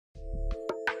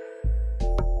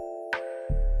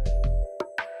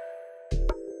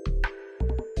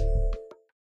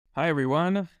Hi,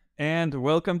 everyone, and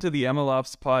welcome to the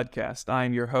MLOps podcast.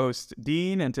 I'm your host,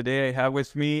 Dean, and today I have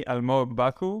with me Almog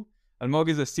Baku. Almog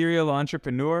is a serial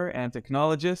entrepreneur and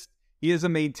technologist. He is a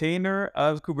maintainer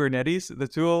of Kubernetes, the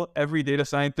tool every data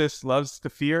scientist loves to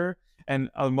fear, and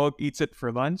Almog eats it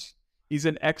for lunch. He's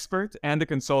an expert and a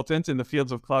consultant in the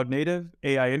fields of cloud native,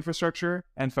 AI infrastructure,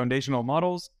 and foundational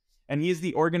models, and he is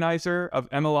the organizer of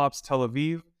MLOps Tel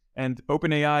Aviv and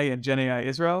OpenAI and GenAI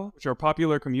Israel, which are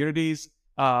popular communities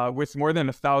with more than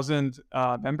 1,000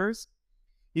 members.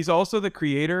 He's also the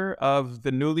creator of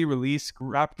the newly released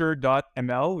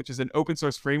Raptor.ml, which is an open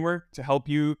source framework to help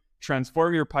you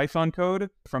transform your Python code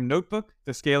from notebook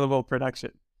to scalable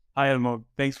production. Hi, Almog.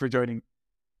 Thanks for joining.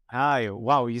 Hi.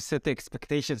 Wow, you set the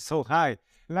expectations so high.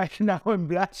 Like now I'm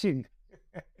blushing.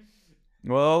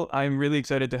 Well, I'm really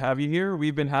excited to have you here.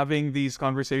 We've been having these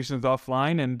conversations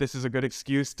offline, and this is a good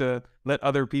excuse to let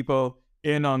other people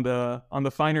in on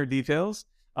the finer details.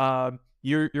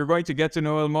 You're going to get to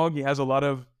know Almog. He has a lot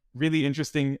of really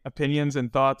interesting opinions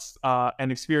and thoughts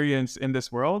and experience in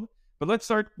this world. But let's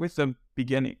start with the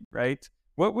beginning, right?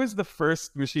 What was the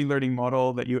first machine learning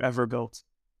model that you ever built?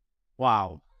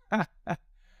 Wow.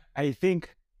 I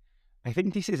think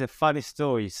this is a funny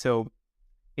story. So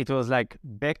it was like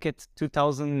back at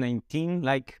 2019,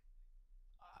 like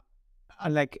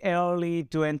early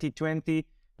 2020,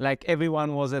 like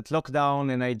everyone was at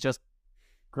lockdown and I just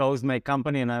closed my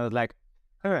company and I was like,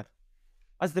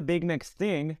 what's the big next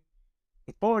thing?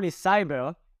 It's probably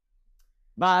cyber,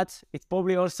 but it's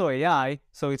probably also AI.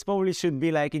 So it probably should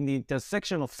be like in the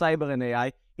intersection of cyber and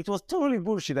AI. It was totally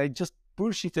bullshit. I just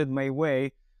bullshitted my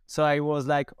way. So I was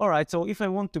like, all right, so if I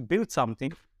want to build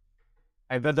something,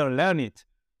 I better learn it.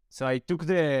 So I took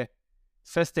the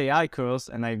first AI course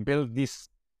and I built this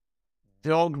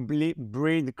dog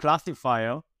breed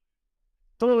classifier,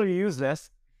 totally useless,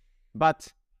 but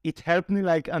it helped me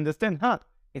like understand,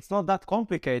 it's not that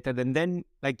complicated. And then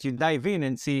like you dive in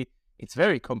and see it's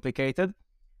very complicated,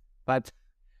 but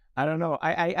I don't know.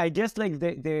 I guess like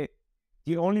the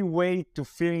only way to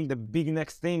feel the big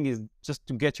next thing is just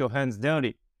to get your hands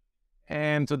dirty.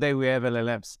 And today we have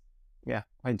LLMs. Yeah,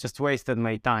 I just wasted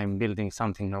my time building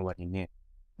something nobody knew.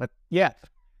 But yeah.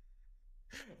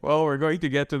 Well, we're going to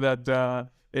get to that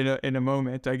in a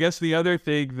moment. I guess the other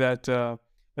thing that,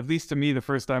 at least to me, the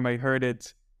first time I heard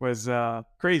it was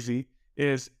crazy,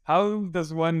 is how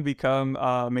does one become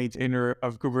a maintainer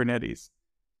of Kubernetes?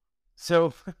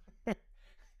 So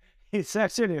it's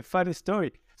actually a funny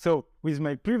story. So with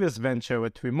my previous venture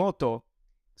at Remoto,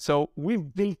 so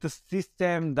we've built a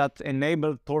system that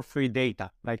enabled toll-free data,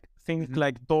 like things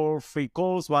like toll-free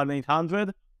calls,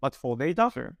 1-800, but for data.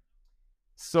 Sure.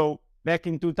 So back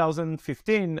in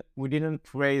 2015, we didn't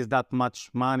raise that much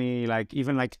money, like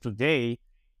even like today.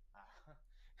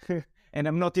 And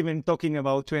I'm not even talking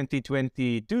about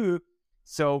 2022.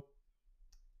 So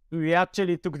we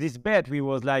actually took this bet. We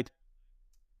was like,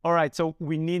 all right, so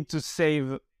we need to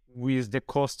save with the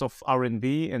cost of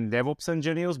R&D and DevOps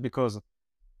engineers, because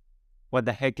what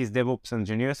the heck is DevOps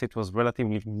engineers? It was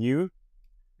relatively new.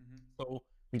 So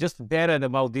we just betted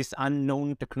about this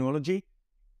unknown technology.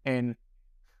 And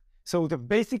so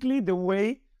basically the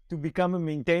way to become a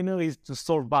maintainer is to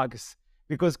solve bugs,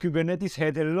 because Kubernetes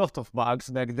had a lot of bugs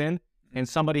back then and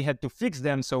somebody had to fix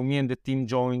them. So me and the team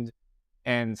joined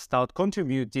and start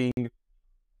contributing.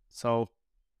 So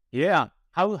yeah,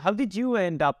 how did you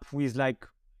end up with like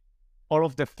all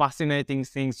of the fascinating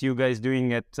things you guys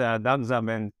doing at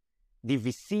Danzab and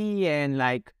DVC, and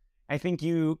like I think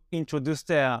you introduced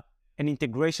an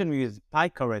integration with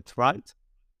PyCaret, right?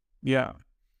 Yeah.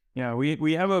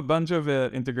 We have a bunch of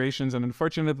integrations, and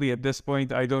unfortunately at this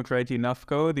point I don't write enough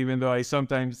code, even though I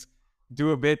sometimes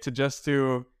do a bit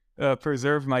to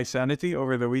preserve my sanity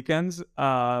over the weekends.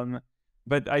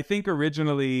 But I think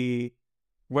originally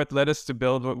what led us to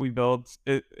build what we built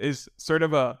is sort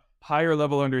of a higher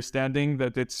level understanding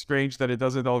that it's strange that it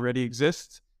doesn't already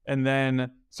exist, and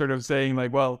then sort of saying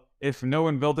like, well, if no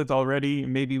one built it already,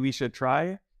 maybe we should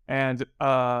try. And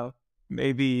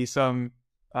maybe some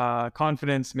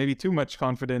confidence, maybe too much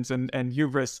confidence and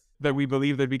hubris that we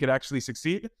believe that we could actually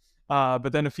succeed.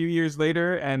 But then a few years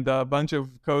later and a bunch of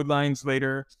code lines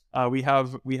later, we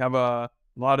have a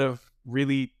lot of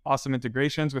really awesome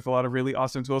integrations with a lot of really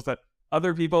awesome tools that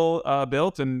other people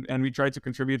built, and we try to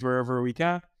contribute wherever we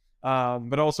can,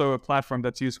 but also a platform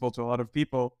that's useful to a lot of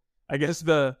people. I guess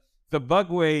the bug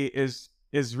way is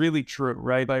really true,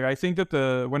 right? Like I think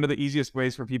that one of the easiest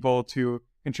ways for people to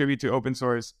contribute to open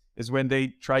source is when they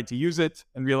try to use it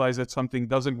and realize that something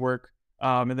doesn't work,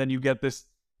 and then you get this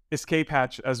escape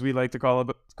hatch, as we like to call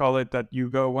it, that you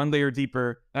go one layer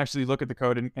deeper and actually look at the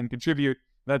code and contribute.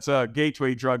 that's a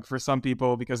gateway drug for some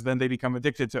people because then they become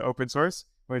addicted to open source,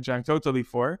 which I'm totally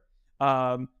for.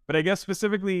 But I guess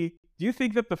specifically, do you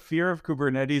think that the fear of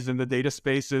Kubernetes in the data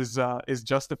space is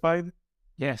justified?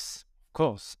 Yes, of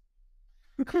course.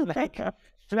 like,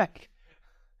 like,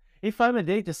 if I'm a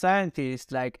data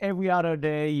scientist, like every other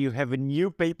day you have a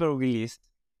new paper released,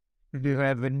 you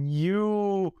have a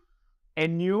new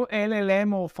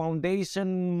LLM or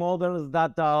foundation models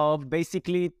that are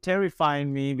basically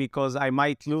terrifying me because I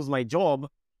might lose my job.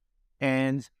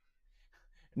 And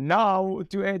now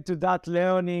to add to that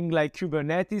learning like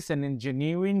Kubernetes and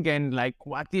engineering and like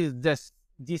what is this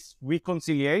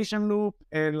reconciliation loop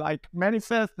and like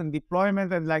manifest and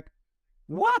deployment and like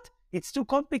what? It's too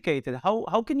complicated.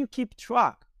 How can you keep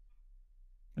track?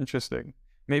 Interesting.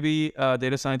 Maybe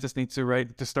data scientists need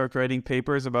to start writing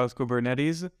papers about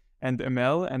Kubernetes and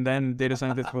ML, and then data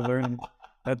scientists will learn.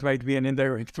 That might be an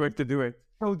indirect way to do it.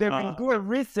 So they will do a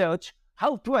research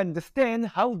how to understand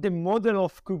how the model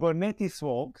of Kubernetes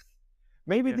works.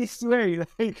 Maybe this way,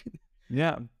 like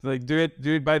yeah, like do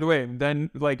it. By the way, then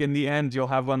like in the end, you'll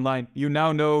have one line. You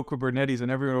now know Kubernetes,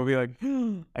 and everyone will be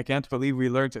like, "I can't believe we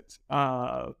learned it."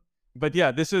 But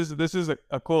yeah, this is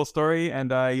a cool story,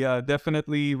 and I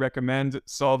definitely recommend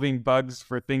solving bugs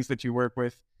for things that you work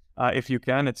with if you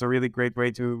can. It's a really great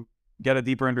way to get a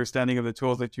deeper understanding of the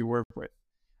tools that you work with.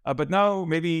 But now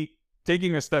maybe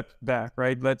taking a step back,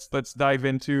 right? Let's dive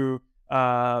into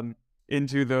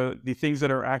the things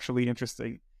that are actually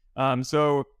interesting.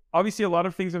 So obviously, a lot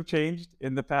of things have changed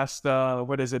in the past.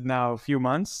 What is it now? A few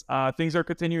months. Things are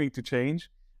continuing to change.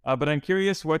 But I'm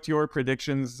curious what your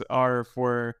predictions are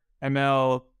for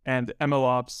ML and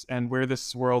MLOps and where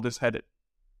this world is headed.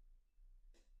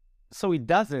 So it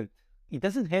doesn't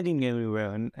heading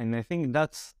anywhere, and I think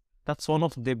that's one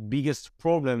of the biggest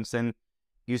problems. And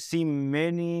you see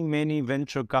many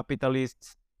venture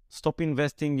capitalists stop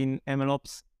investing in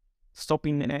MLOps, stop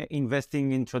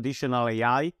investing in traditional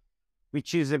AI,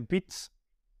 which is a bit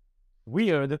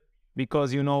weird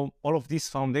because all of these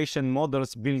foundation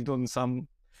models built on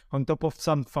top of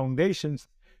some foundations,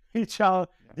 which are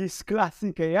this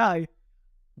classic AI.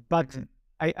 But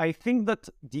I think that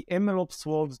the MLOps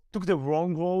world took the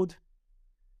wrong road.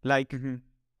 Like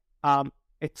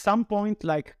at some point,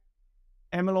 like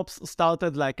MLOps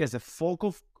started like as a fork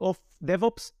of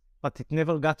DevOps, but it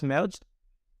never got merged.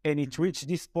 And it reached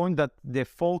this point that the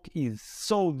fork is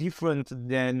so different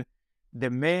than the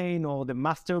main or the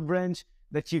master branch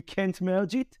that you can't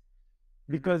merge it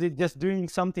because it's just doing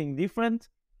something different.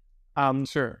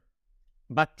 Sure.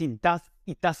 But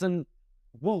it doesn't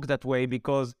work that way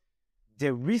because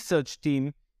the research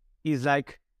team is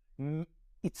like,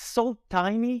 it's so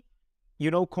tiny,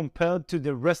 compared to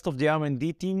the rest of the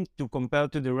R&D team,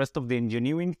 compared to the rest of the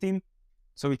engineering team.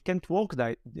 So it can't work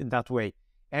that way.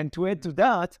 And to add to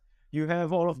that, you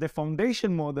have all of the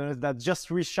foundation models that just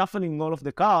reshuffling all of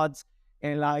the cards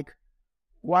and like,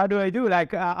 what do I do?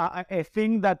 Like a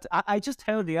thing that I just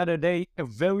heard the other day, a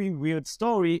very weird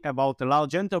story about a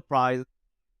large enterprise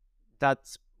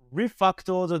that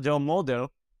refactored their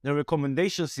model, the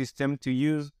recommendation system to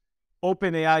use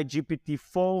OpenAI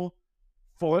GPT-4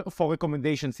 for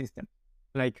recommendation system.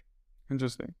 Like,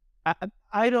 interesting.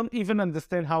 I don't even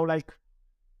understand how like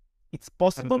it's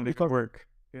possible because work.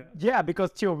 Yeah,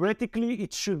 because theoretically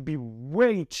it should be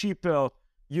way cheaper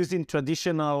using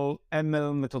traditional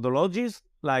ML methodologies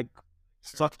like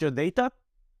structured data,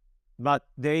 but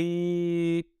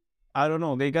I don't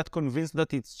know, they got convinced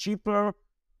that it's cheaper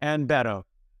and better.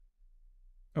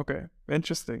 Okay,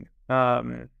 interesting.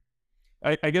 I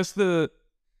guess the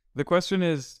question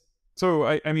is, so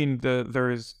I mean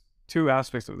there's two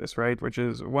aspects of this, right? Which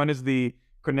is one is the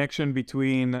connection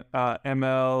between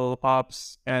ML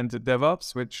ops and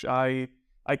DevOps, which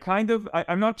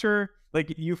I'm not sure.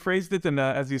 Like you phrased it in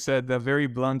as you said, a very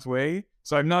blunt way.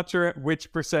 So I'm not sure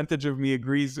which percentage of me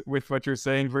agrees with what you're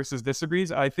saying versus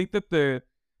disagrees. I think that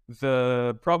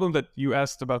the problem that you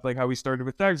asked about, like how we started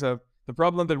with TagsUp, the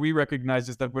problem that we recognize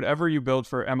is that whatever you build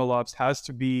for MLOps has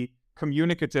to be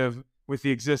communicative with the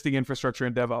existing infrastructure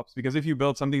in DevOps. Because if you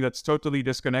build something that's totally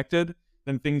disconnected,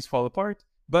 then things fall apart.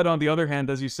 But on the other hand,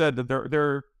 as you said, that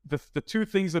the two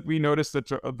things that we notice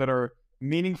that are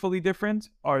meaningfully different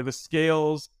are the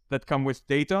scales that come with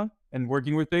data and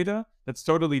working with data. That's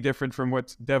totally different from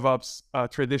what DevOps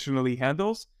traditionally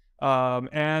handles,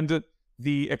 and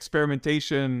the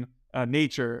experimentation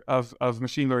nature of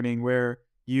machine learning, where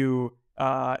you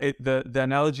the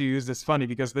analogy used is funny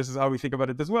because this is how we think about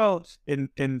it as well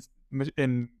in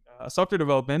software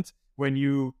development. When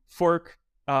you fork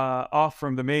off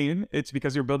from the main, it's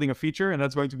because you're building a feature and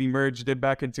that's going to be merged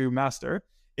back into master.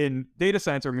 in data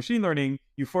science or machine learning,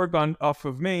 you fork on off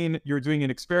of main, you're doing an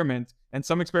experiment, and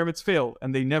some experiments fail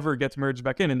and they never get merged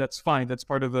back in, and that's fine. That's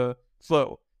part of the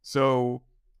flow. So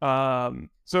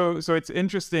so it's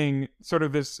interesting. Sort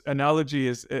of this analogy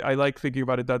is, I like thinking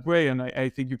about it that way, and I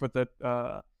think you put that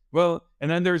well. And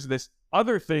then there's this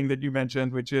other thing that you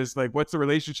mentioned, which is like, what's the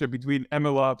relationship between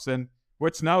MLOps and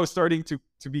what's now starting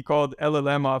to be called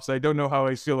LLM ops? I don't know how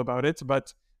I feel about it,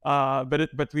 but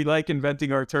we like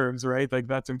inventing our terms, right? Like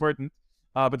that's important.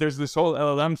 But there's this whole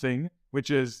LLM thing, which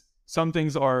is some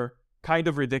things are kind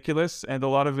of ridiculous, and a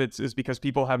lot of it is because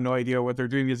people have no idea what they're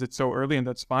doing because it's so early, and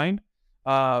that's fine.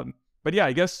 But yeah,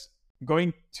 I guess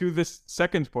going to this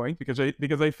second point, because I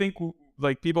think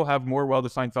like people have more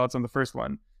well-defined thoughts on the first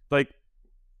one. Like,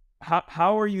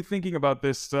 how are you thinking about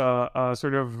this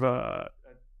sort of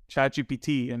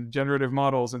ChatGPT and generative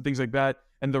models and things like that,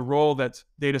 and the role that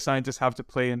data scientists have to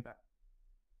play in that?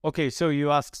 Okay, so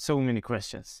you asked so many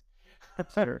questions.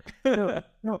 Sure.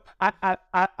 No,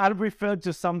 I'll refer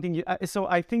to something. So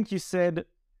I think you said,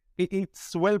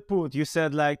 it's well put. You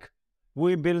said like,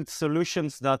 we build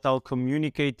solutions that are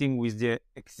communicating with the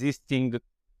existing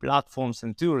platforms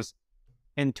and tools.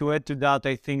 And to add to that,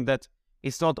 I think that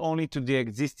it's not only to the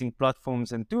existing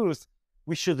platforms and tools,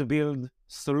 we should build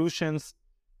solutions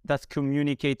that's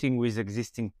communicating with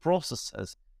existing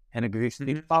processes and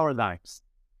existing paradigms.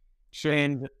 Sure.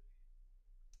 And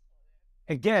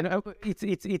again,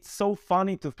 it's so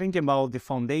funny to think about the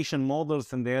foundation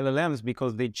models and the LLMs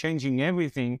because they're changing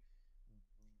everything.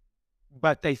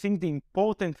 But I think the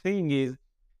important thing is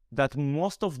that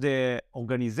most of the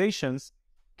organizations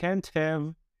can't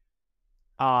have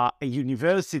a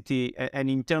university, an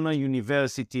internal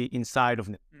university inside of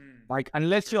them. Like,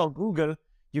 unless you're Google,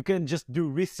 you can just do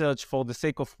research for the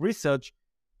sake of research.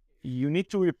 You need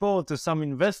to report to some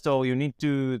investor, you need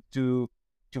to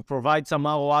provide some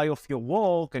ROI of your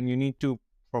work, and you need to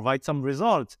provide some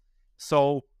results.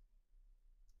 So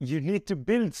you need to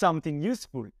build something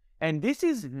useful. And this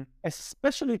is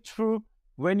especially true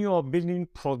when you are building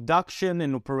production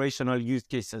and operational use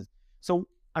cases. So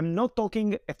I'm not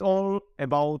talking at all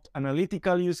about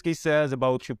analytical use cases,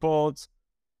 about reports.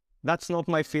 That's not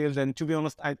my field. And to be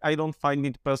honest, I don't find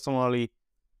it personally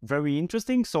very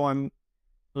interesting. So I'm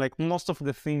like, most of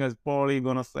the thing I'm probably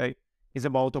going to say is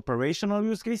about operational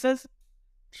use cases.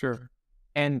 Sure.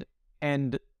 And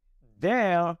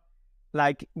there,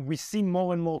 like, we see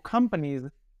more and more companies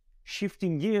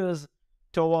shifting gears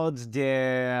towards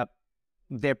the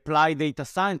applied data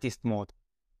scientist mode.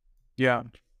 Yeah,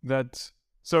 that's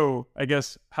so. I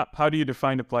guess how do you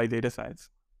define applied data science?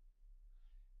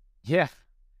 Yeah,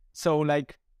 so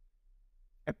like,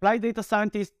 applied data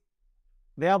scientists,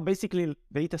 they are basically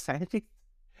data scientists,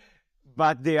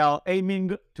 but they are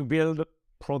aiming to build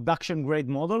production grade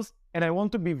models. And I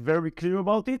want to be very clear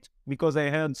about it because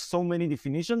I heard so many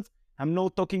definitions. I'm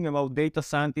not talking about data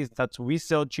scientists that's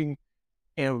researching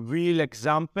a real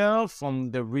example from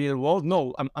the real world.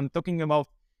 No, I'm talking about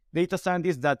data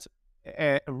scientists that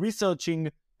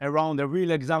researching around a real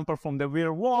example from the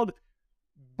real world,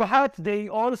 but they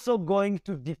also going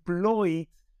to deploy it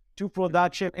to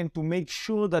production and to make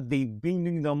sure that they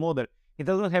building the model. It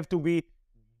doesn't have to be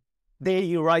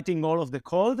they writing all of the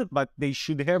code, but they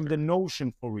should have the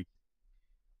notion for it.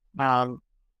 And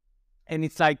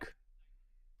it's like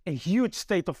a huge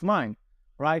state of mind,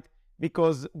 right?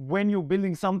 Because when you're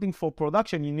building something for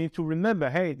production, you need to remember,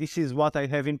 hey, this is what I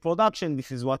have in production.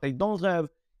 This is what I don't have.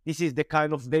 This is the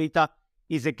kind of data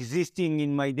is existing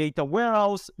in my data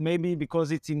warehouse. Maybe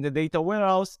because it's in the data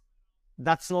warehouse,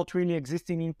 that's not really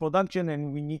existing in production,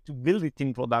 and we need to build it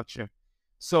in production.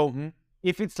 So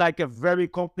if it's like a very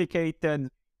complicated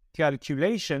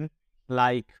calculation,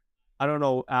 like, I don't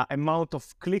know, amount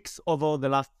of clicks over the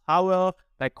last hour,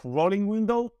 like rolling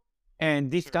window,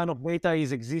 and this kind of data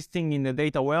is existing in the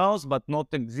data warehouse, but not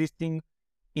existing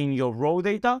in your raw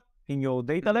data, in your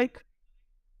data lake,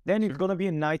 then it's going to be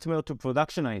a nightmare to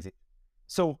productionize it.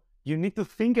 So you need to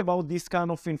think about this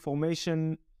kind of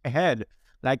information ahead.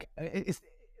 Like,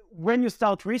 when you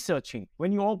start researching,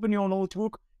 when you open your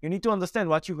notebook, you need to understand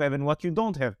what you have and what you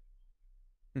don't have.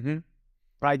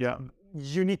 Right? Yeah.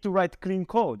 You need to write clean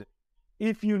code.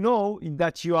 If you know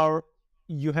that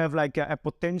you have like a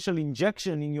potential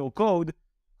injection in your code,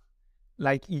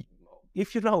 like,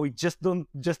 if you know it, don't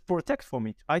protect from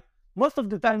it, right? Most of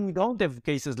the time we don't have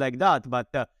cases like that,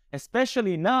 but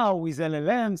especially now with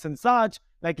LLMs and such,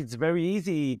 like, it's very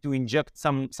easy to inject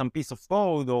some piece of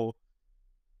code or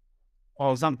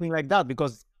something like that,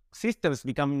 because systems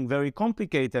becoming very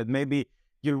complicated. Maybe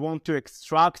you want to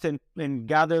extract and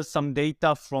gather some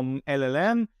data from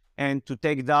LLM, and to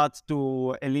take that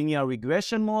to a linear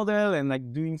regression model and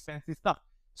like doing fancy stuff.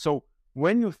 So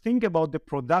when you think about the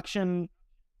production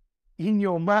in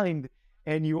your mind,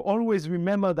 and you always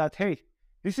remember that, hey,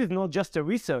 this is not just a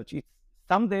research. It's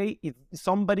someday it's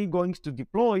somebody going to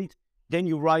deploy it, then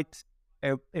you write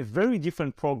a very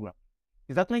different program.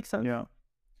 Does that make sense? Yeah.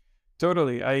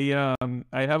 Totally. I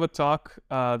have a talk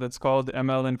that's called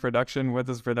ML in Production. What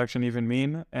does production even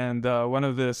mean? And one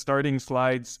of the starting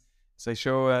slides is I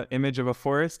show an image of a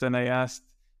forest, and I asked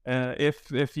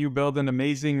if you build an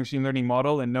amazing machine learning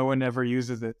model and no one ever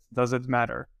uses it, does it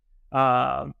matter?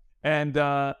 And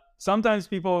sometimes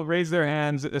people raise their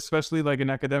hands, especially like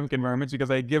in academic environments, because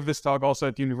I give this talk also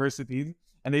at universities,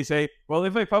 and they say, well,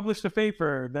 if I published a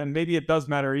paper, then maybe it does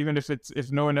matter, even if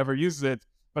no one ever uses it.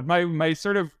 But my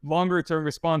sort of longer term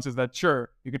response is that, sure,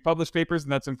 you could publish papers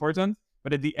and that's important,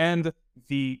 but at the end,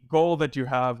 the goal that you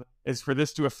have is for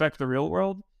this to affect the real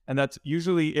world. And that's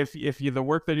usually if the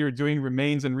work that you're doing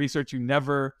remains in research, you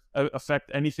never affect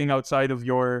anything outside of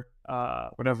your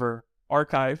whatever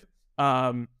archive,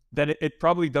 then it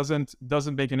probably doesn't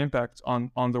make an impact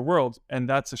on the world. And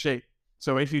that's a shame.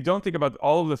 So if you don't think about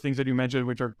all of the things that you mentioned,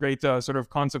 which are great sort of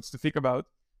concepts to think about,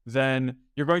 then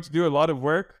you're going to do a lot of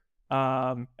work.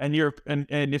 And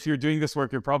if you're doing this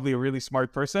work, you're probably a really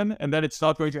smart person, and then it's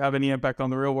not going to have any impact on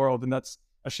the real world, and that's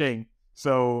a shame.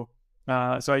 So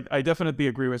I definitely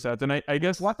agree with that. And I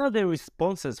guess, what are the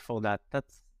responses for that?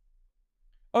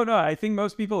 Oh no, I think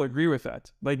most people agree with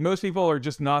that. Like most people are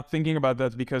just not thinking about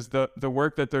that because the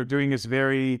work that they're doing is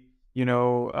very,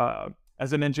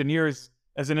 as an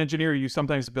engineer, you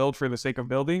sometimes build for the sake of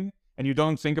building, and you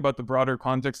don't think about the broader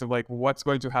context of like what's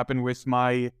going to happen with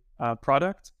my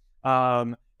product.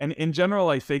 And in general,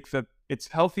 I think that it's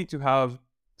healthy to have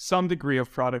some degree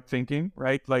of product thinking,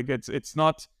 right? Like it's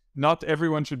not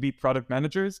everyone should be product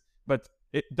managers, but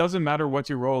it doesn't matter what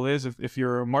your role is. If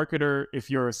you're a marketer, if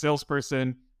you're a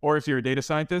salesperson, or if you're a data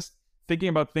scientist, thinking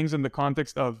about things in the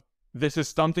context of this is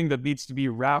something that needs to be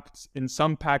wrapped in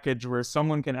some package where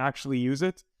someone can actually use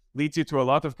it leads you to a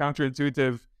lot of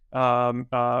counterintuitive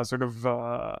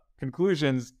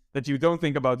conclusions that you don't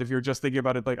think about if you're just thinking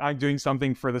about it like I'm doing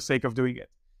something for the sake of doing it,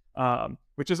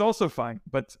 which is also fine.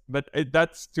 But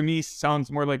that's to me sounds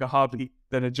more like a hobby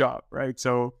than a job, right?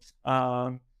 So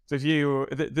if you,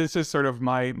 this is sort of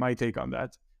my take on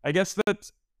that. I guess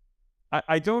that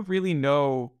I don't really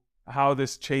know how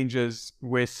this changes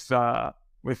with ChatGPT,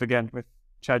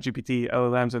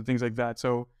 LLMs, and things like that.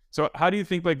 So how do you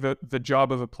think like the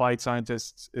job of applied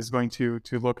scientists is going to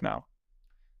look now?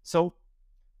 So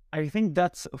I think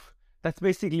that's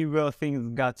basically where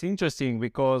things got interesting,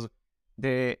 because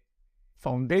the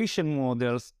foundation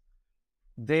models,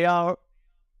 they are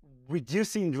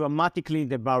reducing dramatically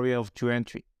the barrier to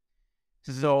entry.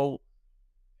 So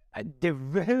the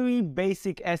very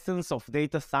basic essence of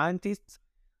data scientists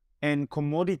and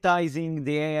commoditizing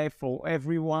the AI for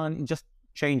everyone just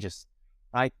changes,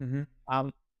 right? Mm-hmm.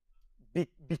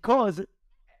 Because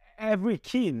every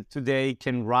kid today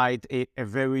can write a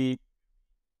very,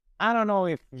 I don't know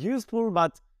if useful,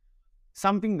 but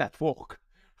something that works,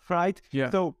 right? Yeah.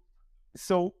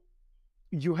 So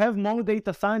you have more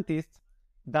data scientists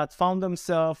that found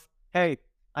themselves, hey,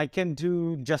 I can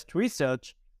do just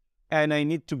research and I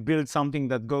need to build something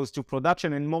that goes to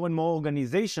production, and more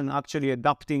organizations actually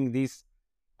adopting this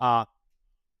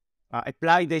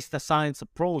applied data science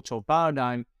approach or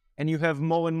paradigm, and you have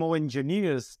more and more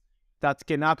engineers that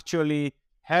can actually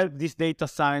help these data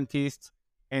scientists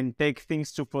and take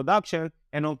things to production.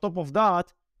 And on top of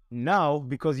that, now,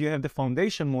 because you have the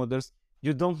foundation models,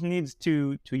 you don't need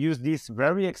to use these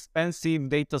very expensive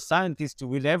data scientists to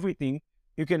build everything.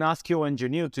 You can ask your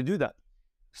engineer to do that.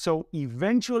 So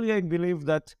eventually, I believe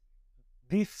that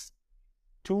these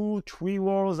 2-3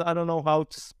 roles, I don't know how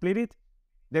to split it,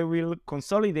 they will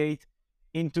consolidate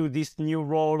into this new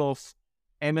role of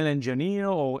ML engineer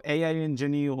or AI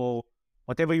engineer or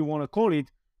whatever you want to call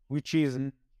it, which is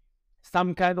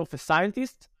some kind of a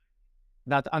scientist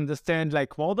that understand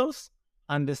like models,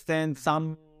 understand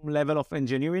some level of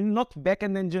engineering, not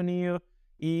backend engineer.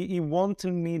 He won't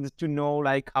need to know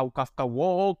like how Kafka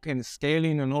work and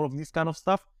scaling and all of this kind of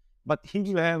stuff, but he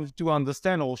will have to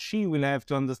understand, or she will have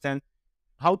to understand,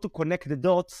 how to connect the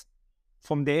dots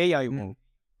from the AI world,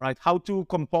 right? How to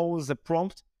compose a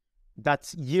prompt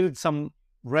that yields some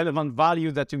relevant value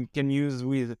that you can use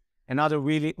with another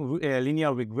really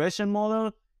linear regression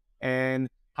model, and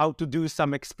how to do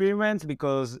some experiments,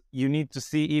 because you need to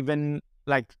see even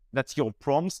like that your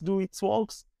prompts do its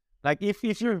works. Like if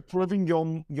you're improving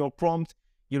your prompt,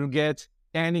 you'll get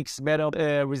 10x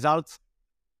better results.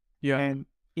 Yeah. And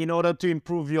in order to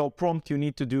improve your prompt, you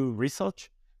need to do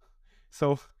research.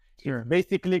 So Sure.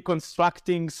 basically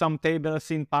constructing some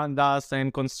tables in pandas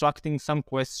and constructing some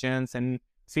questions and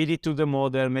feed it to the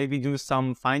model, maybe do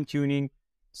some fine tuning.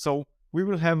 So we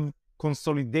will have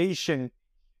consolidation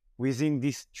within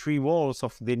these three walls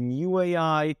of the new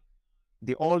AI,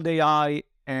 the old AI,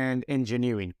 and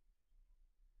engineering.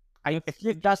 At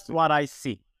least that's what I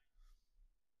see.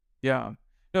 Yeah.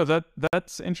 No,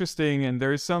 that's interesting, and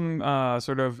there's some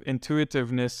sort of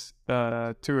intuitiveness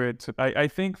to it. I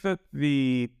think that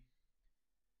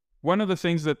one of the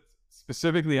things that's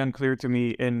specifically unclear to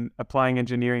me in applying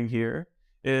engineering here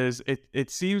is it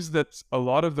seems that a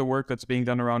lot of the work that's being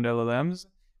done around LLMs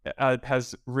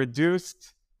has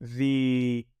reduced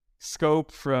the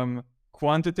scope from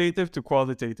quantitative to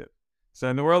qualitative. So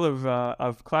in the world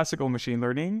of classical machine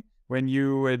learning, when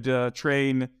you would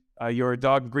train your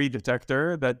dog breed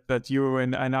detector, that you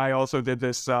and I also did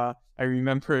this. I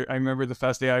remember the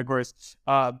Fast AI course.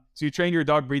 So you train your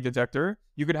dog breed detector.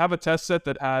 You could have a test set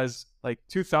that has like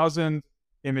 2,000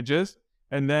 images,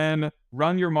 and then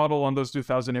run your model on those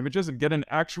 2,000 images and get an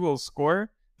actual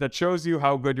score that shows you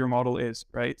how good your model is,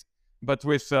 right? But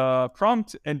with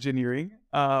prompt engineering,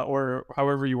 or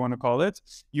however you want to call it,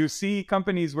 you see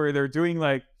companies where they're doing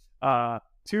like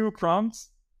 2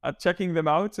 prompts, checking them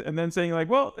out, and then saying like,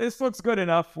 well, this looks good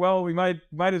enough. Well, we might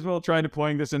as well try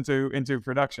deploying this into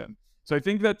production. So I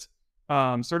think that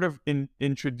sort of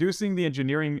introducing the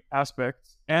engineering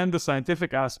aspects and the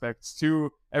scientific aspects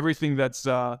to everything that's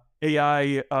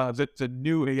AI, the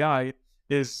new AI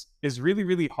is really,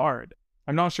 really hard.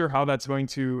 I'm not sure how that's going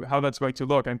to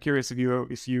look. I'm curious if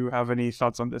you have any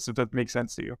thoughts on this, if that makes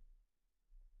sense to you.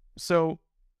 So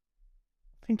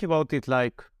think about it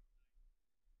like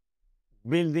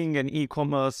building an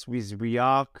e-commerce with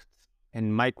React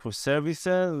and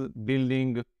microservices,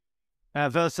 building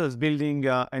versus building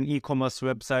an e-commerce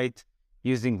website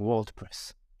using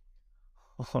WordPress.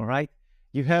 All right,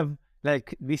 you have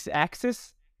like this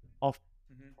access of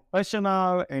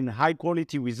professional and high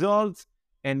quality results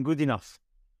and good enough.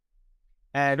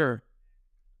 And Sure.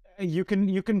 you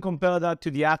can compare that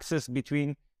to the access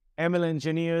between ML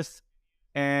engineers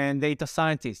and data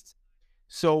scientists.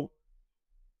 So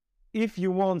if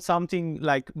you want something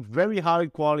like very high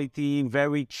quality,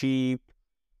 very cheap,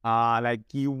 like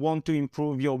you want to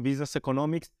improve your business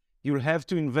economics, you'll have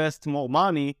to invest more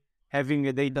money having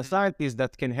a data scientist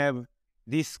that can have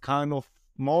this kind of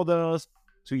models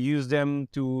to use them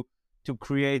to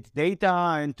create data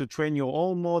and to train your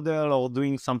own model, or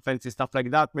doing some fancy stuff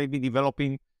like that, maybe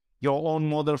developing your own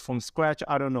model from scratch.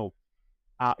 I don't know.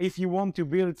 If you want to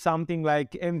build something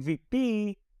like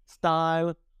MVP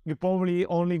style, you're probably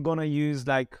only gonna use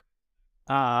like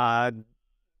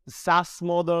SaaS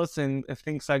models and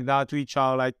things like that, which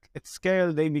are like at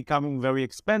scale, they becoming very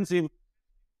expensive.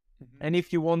 And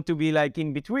if you want to be like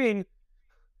in between,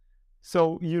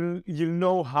 so you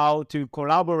know how to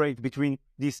collaborate between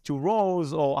these two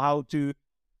roles, or how to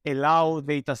allow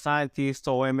data scientists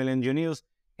or ML engineers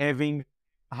having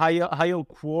higher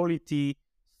quality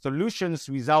solutions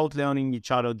without learning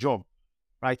each other's job,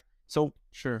 right? So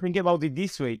Sure. think about it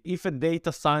this way: if a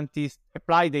data scientist,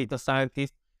 applied data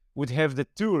scientist, would have the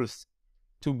tools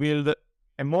to build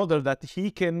a model that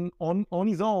he can on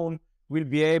his own will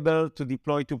be able to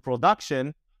deploy to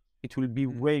production, it will be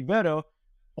way better.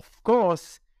 Of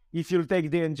course, if you take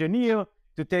the engineer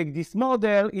to take this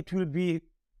model, it will be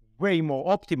way more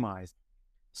optimized.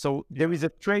 So there is a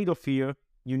trade-off here.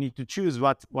 You need to choose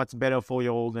what's better for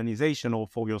your organization or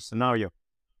for your scenario.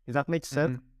 Does that make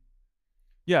sense?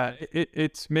 Yeah,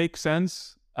 it makes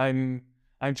sense. I'm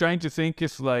trying to think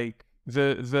if like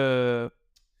the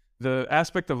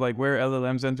aspect of like where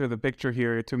LLMs enter the picture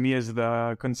here to me is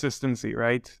the consistency,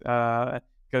 right?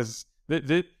 Because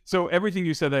so everything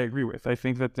you said I agree with. I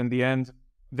think that in the end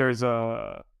there's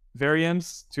a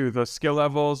variance to the skill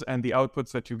levels and the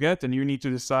outputs that you get, and you need to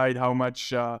decide how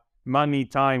much money,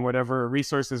 time, whatever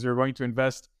resources you're going to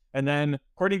invest, and then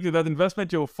according to that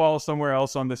investment you'll fall somewhere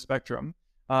else on the spectrum.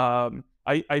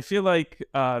 I feel like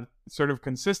sort of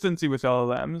consistency with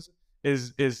LLMs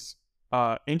is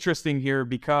interesting here,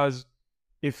 because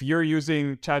if you're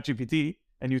using ChatGPT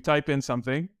and you type in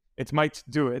something, it might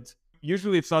do it.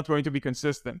 Usually it's not going to be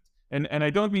consistent. And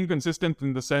I don't mean consistent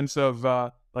in the sense of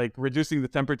like reducing the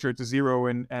temperature to 0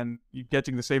 and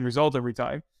getting the same result every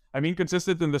time. I mean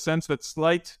consistent in the sense that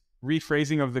slight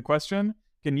rephrasing of the question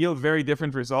can yield very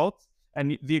different results.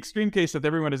 And the extreme case that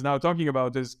everyone is now talking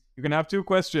about is you can have 2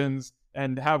 questions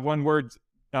and have one word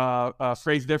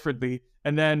phrased differently,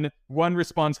 and then one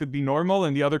response could be normal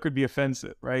and the other could be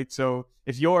offensive, right? So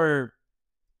if you're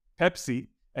Pepsi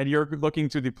and you're looking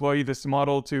to deploy this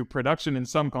model to production in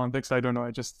some context, I don't know,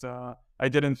 I I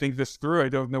didn't think this through. I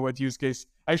don't know what use case.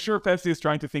 I'm sure Pepsi is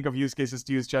trying to think of use cases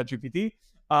to use ChatGPT.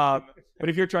 But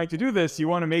if you're trying to do this, you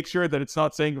want to make sure that it's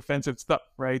not saying offensive stuff,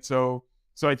 right? So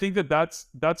I think that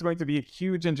that's going to be a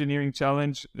huge engineering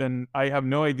challenge, and I have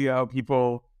no idea how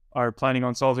people are planning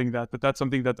on solving that. But that's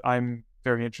something that I'm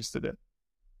very interested in.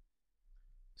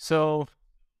 So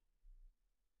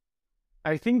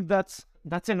I think that's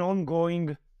an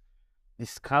ongoing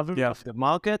discovery of the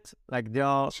market. Like there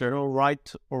are no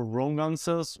right or wrong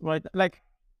answers, right? Like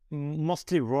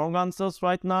mostly wrong answers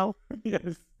right now.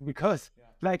 Yes, because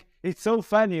like it's so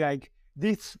funny. Like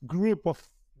this group of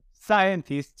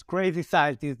scientists, crazy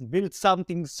scientists, built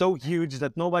something so huge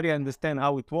that nobody understands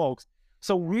how it works.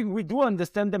 So we do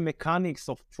understand the mechanics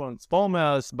of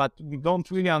transformers, but we don't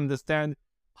really understand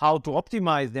how to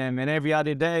optimize them. And every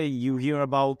other day you hear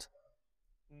about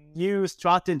new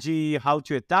strategy, how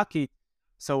to attack it.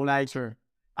 So like,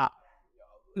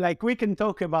 like we can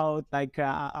talk about like,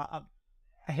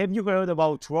 have you heard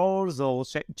about roles or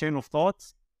chain of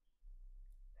thoughts?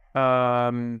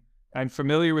 I'm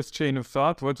familiar with chain of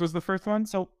thought. What was the first one?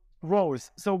 So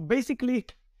roles. So basically,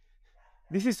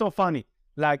 this is so funny.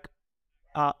 Like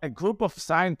a group of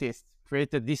scientists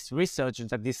created this research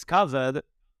that discovered.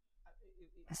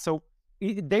 So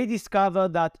they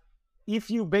discovered that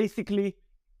if you basically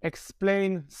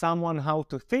explain someone how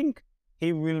to think,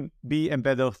 he will be a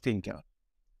better thinker.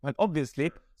 But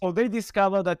obviously, so they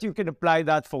discovered that you can apply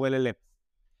that for LLMs.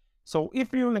 So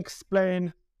if you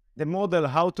explain the model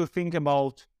how to think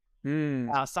about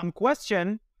some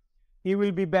question, he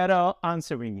will be better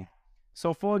answering it.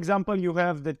 So for example, you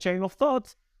have the chain of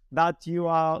thought that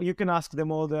you can ask the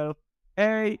model,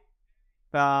 hey,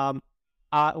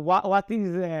 what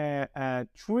is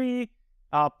 3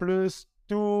 plus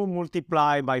 2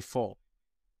 multiplied by 4?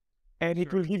 And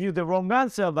it will give you the wrong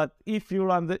answer. But if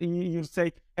you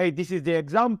say, hey, this is the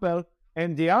example,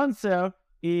 and the answer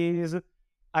is,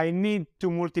 I need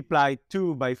to multiply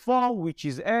 2 by 4, which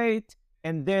is 8,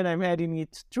 and then I'm adding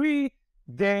it 3,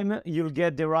 then you'll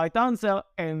get the right answer,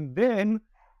 and then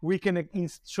we can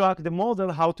instruct the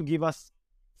model how to give us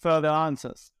further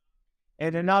answers.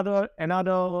 And another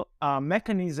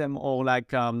mechanism or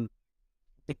like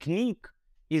technique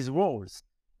is roles.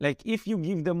 Like if you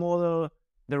give the model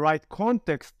the right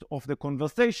context of the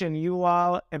conversation, you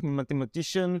are a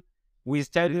mathematician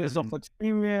with 10 years of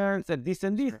experience and this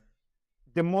and this.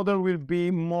 The model will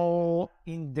be more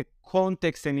in the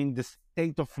context and in the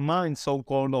state of mind,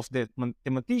 so-called, of the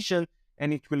mathematician,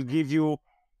 and it will give you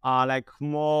like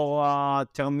more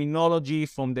terminology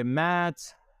from the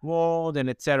maths world and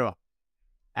etc.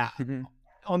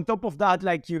 On top of that,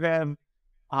 like you have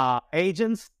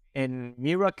agents in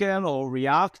Miracle or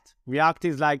React. React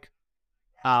is like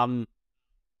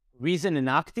reason and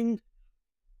acting.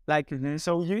 Like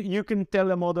so you can tell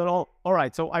the model, oh, all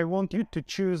right, so I want you to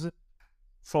choose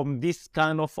from this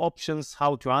kind of options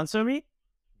how to answer me.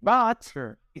 But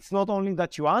it's not only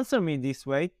that you answer me this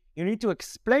way, you need to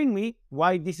explain me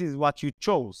why this is what you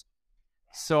chose.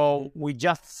 So we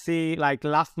just see like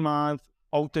last month,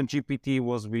 OpenGPT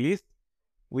was released,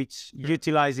 which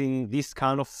utilizing this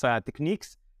kind of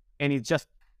techniques, and it just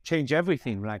changed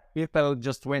everything. Like people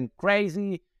just went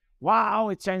crazy. Wow,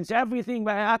 it changed everything,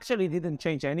 but it actually didn't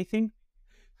change anything.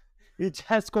 It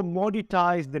has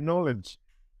commoditized the knowledge.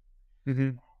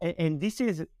 And this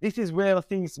is where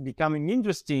things becoming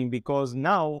interesting, because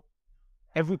now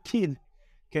every kid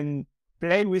can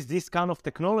play with this kind of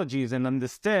technologies and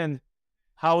understand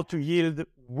how to yield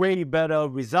way better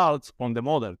results from the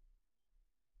model.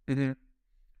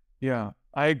 Yeah,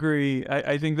 I agree.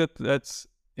 I think that's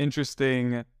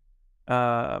interesting.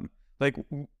 Like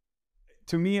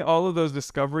to me, all of those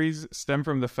discoveries stem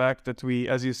from the fact that we,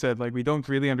 as you said, like we don't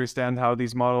really understand how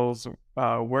these models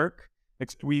work.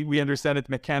 We understand it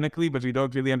mechanically, but we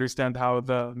don't really understand how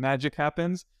the magic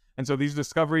happens. And so these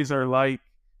discoveries are like,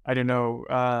 I don't know,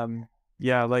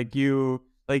 like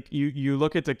you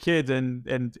look at a kid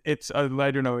and it's I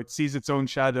don't know, it sees its own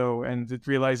shadow and it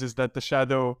realizes that the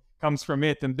shadow comes from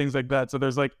it and things like that. So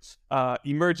there's like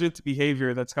emergent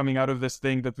behavior that's coming out of this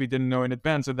thing that we didn't know in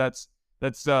advance. So that's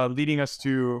leading us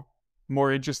to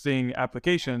more interesting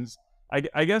applications.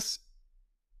 I guess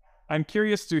I'm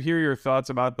curious to hear your thoughts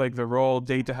about like the role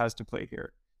data has to play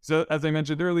here. So as I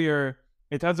mentioned earlier,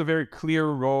 it has a very clear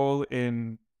role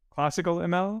in classical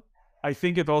ML. I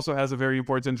think it also has a very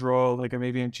important role, like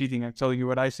maybe I'm cheating, I'm telling you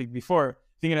what I think before.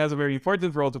 I think it has a very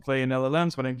important role to play in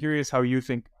LLMs, but I'm curious how you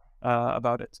think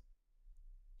about it.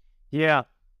 Yeah.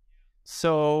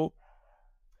 So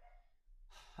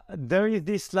there is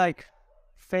this like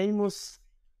famous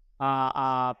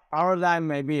paradigm,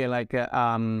 maybe like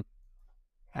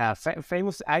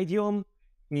famous idiom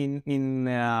in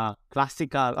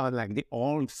classical or like the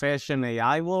old-fashioned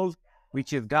AI world,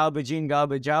 which is garbage in,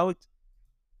 garbage out.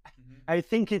 I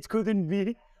think it couldn't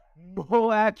be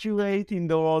more accurate in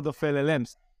the world of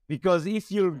LLMs, because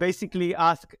if you basically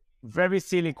ask very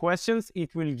silly questions,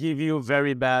 it will give you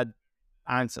very bad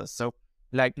answers. So,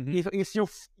 like, if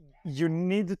you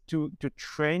need to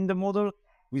train the model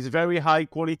with very high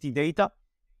quality data,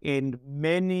 and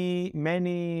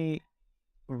many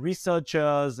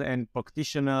researchers and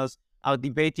practitioners are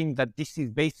debating that this is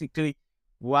basically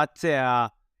what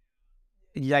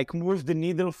like moves the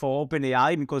needle for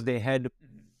OpenAI, because they had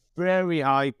very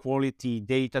high quality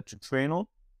data to train on.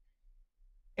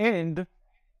 And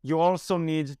you also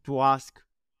need to ask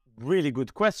really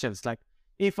good questions. Like,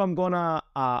 if I'm gonna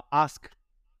ask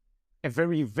a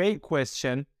very vague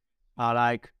question,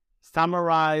 like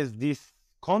summarize this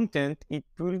content, it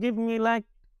will give me like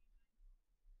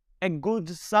a good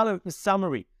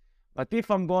summary. But if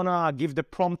I'm gonna give the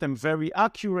prompt and very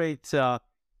accurate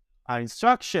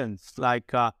instructions,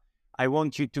 like I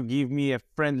want you to give me a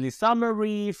friendly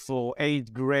summary for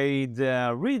 8th grade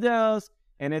readers,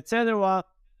 and etc.,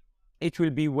 it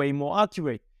will be way more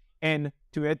accurate. And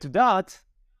to add to that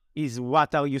is,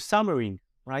 what are you summarizing,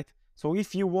 right? So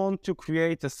if you want to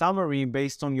create a summary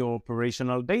based on your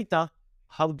operational data,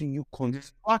 how do you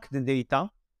construct the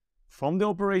data from the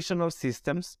operational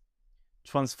systems,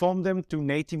 transform them to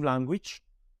native language,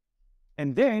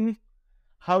 and then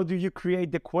how do you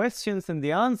create the questions and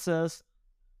the answers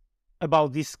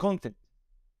about this content?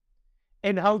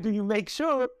 And how do you make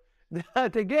sure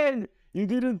that, again, you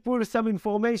didn't pull some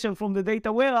information from the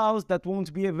data warehouse that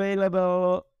won't be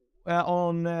available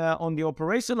on the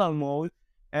operational mode?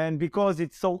 And because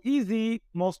it's so easy,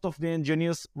 most of the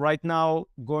engineers right now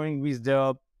going with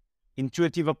the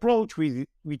intuitive approach,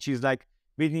 which is like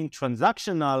building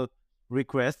transactional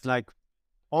requests, like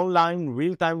online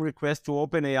real-time requests to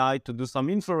OpenAI to do some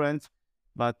inference.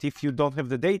 But if you don't have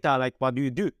the data, like, what do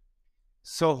you do?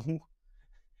 So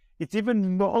it's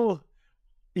even more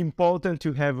important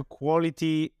to have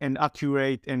quality and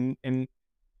accurate and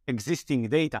existing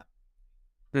data.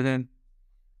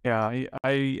 Yeah,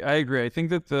 I agree. I think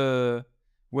that the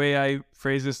way I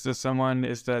phrase this to someone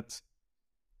is that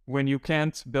when you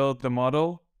can't build the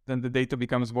model, then the data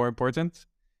becomes more important.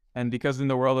 And because in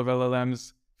the world of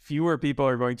LLMs, fewer people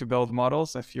are going to build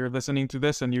models. If you're listening to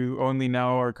this and you only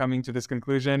now are coming to this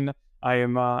conclusion,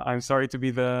 I'm sorry to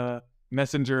be the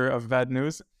messenger of bad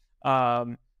news.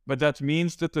 But that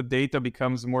means that the data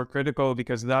becomes more critical,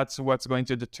 because that's what's going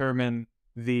to determine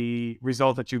the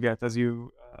result that you get, as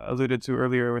you alluded to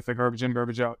earlier with the garbage in,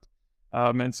 garbage out.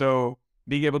 And so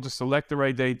being able to select the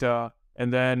right data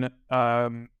and then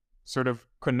sort of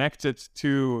connect it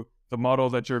to the model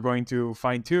that you're going to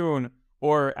fine tune,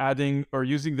 or adding or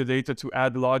using the data to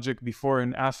add logic before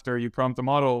and after you prompt the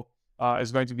model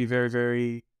is going to be very,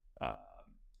 very,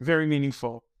 very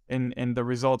meaningful in the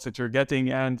results that you're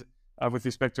getting. And with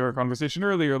respect to our conversation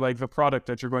earlier, like the product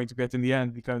that you're going to get in the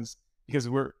end, because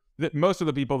most of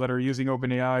the people that are using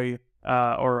OpenAI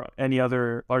or any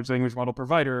other large language model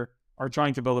provider are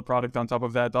trying to build a product on top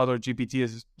of that. Other GPT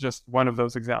is just one of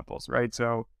those examples, right?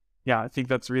 So yeah, I think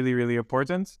that's really, really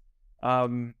important.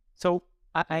 So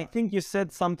I think you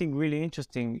said something really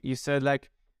interesting. You said, like,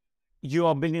 you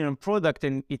are building a product,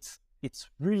 and it's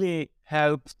really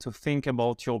helped to think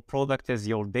about your product as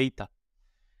your data.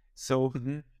 So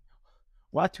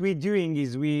what we're doing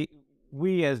is we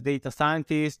as data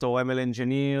scientists or ML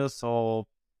engineers or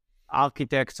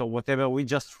architects or whatever, we're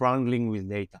just wrangling with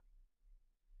data.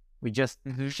 We're just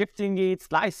shifting it,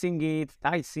 slicing it,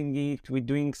 dicing it. We're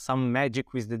doing some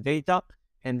magic with the data,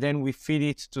 and then we feed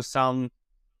it to some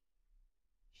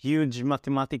huge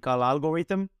mathematical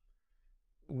algorithm,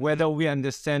 whether we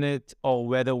understand it or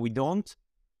whether we don't,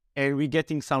 and we're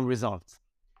getting some results.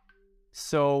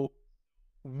 So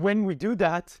when we do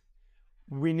that,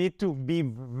 we need to be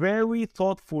very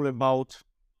thoughtful about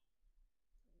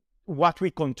what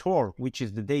we control, which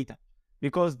is the data,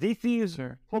 because this is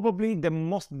probably the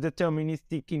most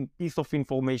deterministic piece of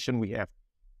information we have.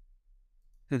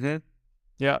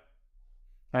 Yeah,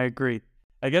 I agree.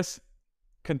 I guess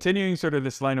continuing sort of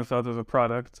this line of thought of the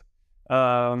product,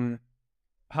 how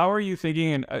are you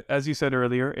thinking? And as you said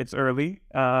earlier, it's early.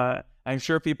 I'm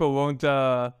sure people won't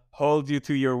hold you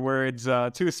to your words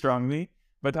too strongly,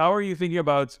 but how are you thinking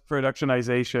about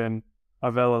productionization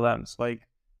of LLMs? Like,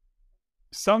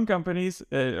 some companies,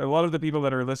 a lot of the people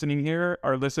that are listening here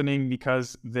are listening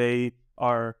because they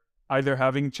are either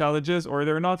having challenges or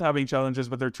they're not having challenges,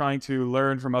 but they're trying to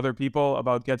learn from other people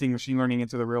about getting machine learning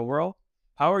into the real world.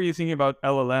 How are you thinking about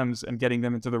LLMs and getting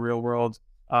them into the real world,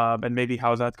 and maybe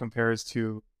how that compares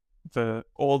to the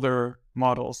older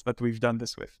models that we've done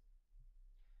this with.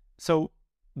 So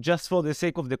just for the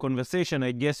sake of the conversation,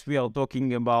 I guess we are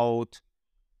talking about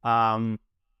hosted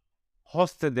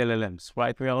LLMs,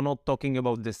 right? We are not talking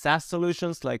about the SaaS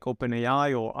solutions like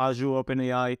OpenAI or Azure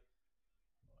OpenAI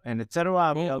and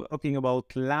etc. We are talking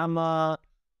about Llama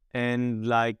and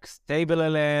like stable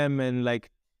LM and like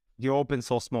the open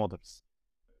source models.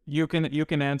 You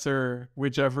can answer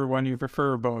whichever one you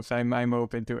prefer. Both. I'm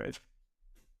open to it.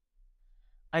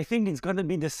 I think it's gonna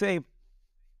be the same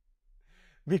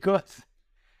because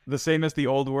the same as the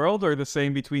old world, or the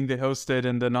same between the hosted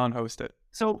and the non-hosted.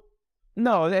 So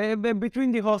no,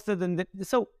 between the hosted and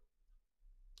so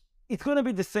it's gonna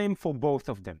be the same for both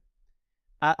of them.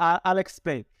 I'll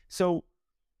explain. So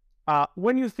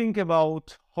when you think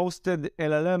about hosted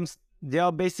LLMs, they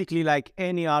are basically like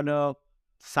any other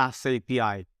SaaS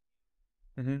API.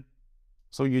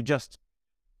 So you just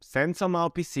send some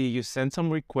RPC, you send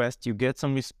some request, you get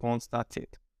some response, that's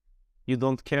it. You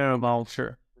don't care about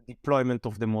the deployment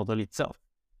of the model itself.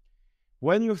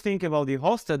 When you think about the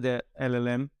hosted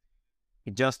LLM,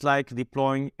 it's just like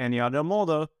deploying any other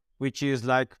model, which is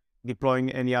like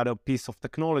deploying any other piece of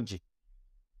technology.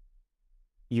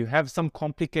 You have some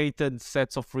complicated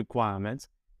sets of requirements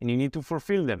and you need to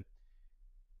fulfill them.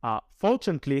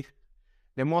 Fortunately,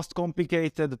 the most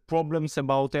complicated problems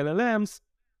about LLMs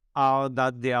are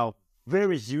that they are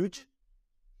very huge.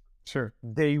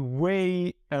 They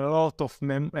weigh a lot of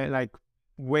gigabytes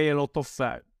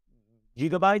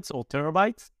or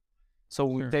terabytes.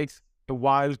 So it takes a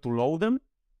while to load them.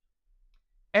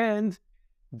 And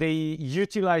they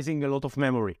utilizing a lot of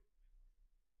memory.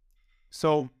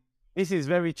 So this is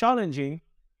very challenging.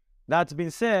 That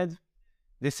being said,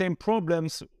 the same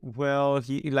problems, we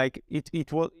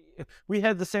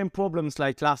had the same problems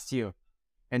like last year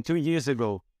and 2 years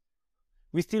ago.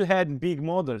 We still had big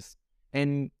models,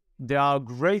 and there are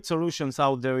great solutions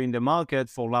out there in the market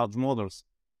for large models.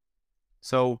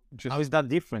 So how is that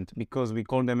different? Because we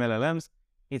call them LLMs.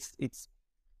 It's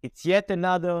yet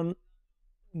another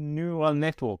neural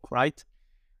network, right?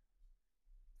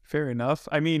 Fair enough.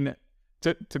 I mean,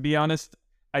 to be honest,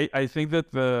 I think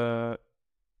that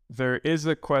there is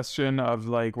a question of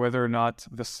like whether or not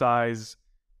the size,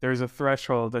 there's a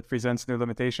threshold that presents new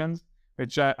limitations,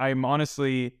 which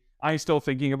I'm still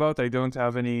thinking about. I don't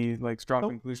have any like strong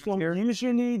conclusions here.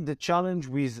 Usually the challenge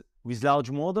with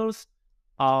large models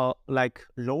are like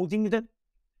loading them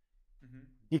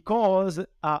because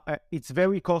it's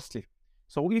very costly.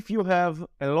 So if you have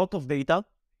a lot of data,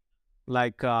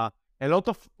 like a lot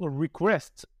of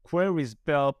queries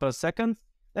per second,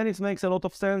 then it makes a lot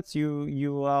of sense.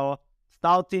 You are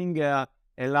starting a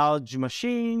large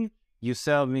machine, you're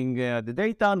serving the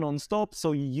data non-stop,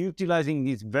 so you're utilizing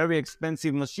this very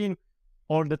expensive machine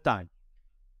all the time.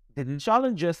 The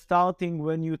challenge is starting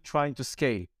when you're trying to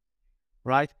scale,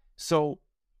 right? So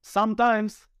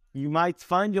sometimes you might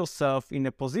find yourself in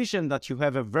a position that you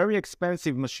have a very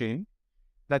expensive machine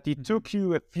that it took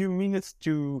you a few minutes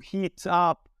to heat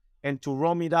up and to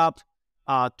warm it up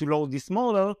to load this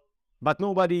model, but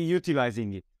nobody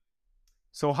utilizing it.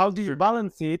 So how do you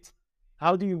balance it?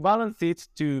 How do you balance it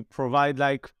to provide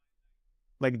like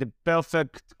the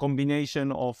perfect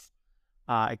combination of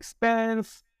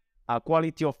expense,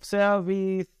 quality of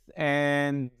service,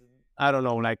 and I don't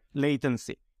know, like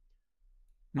latency?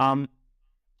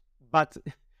 But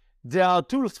there are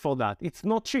tools for that. It's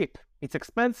not cheap. It's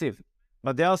expensive.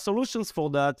 But there are solutions for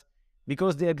that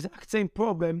because the exact same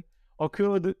problem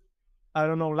occurred, I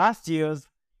don't know, last year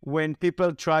when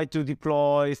people tried to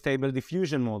deploy stable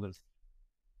diffusion models.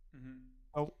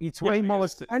 So it's way more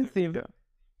expensive.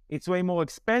 It's way more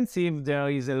expensive. There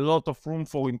is a lot of room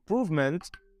for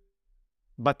improvement,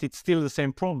 but it's still the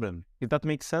same problem. If that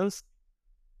makes sense?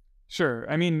 Sure.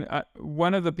 I mean,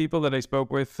 one of the people that I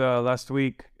spoke with last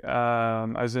week, I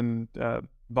was in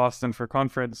Boston for a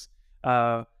conference,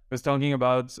 was talking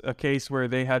about a case where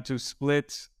they had to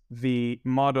split the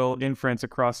model inference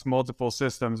across multiple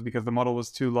systems because the model was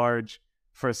too large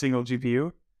for a single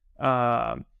GPU.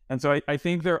 And so I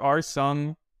think there are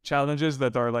some challenges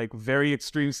that are like very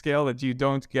extreme scale that you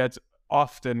don't get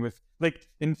often with, like,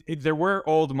 there were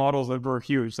old models that were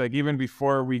huge. Like even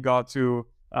before we got to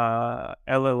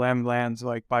LLM lands,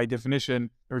 like by definition,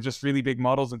 there were just really big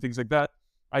models and things like that.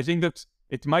 I think that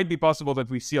it might be possible that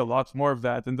we see a lot more of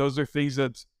that. And those are things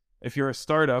that if you're a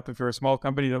startup, if you're a small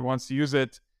company that wants to use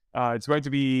it, it's going to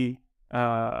be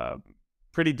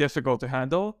pretty difficult to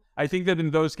handle. I think that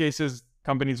in those cases,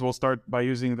 companies will start by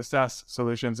using the SaaS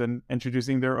solutions and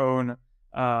introducing their own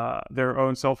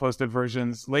self-hosted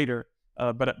versions later.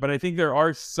 But I think there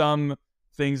are some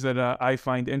things that I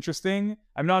find interesting.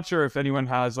 I'm not sure if anyone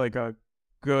has like a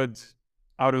good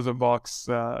out of the box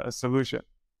solution.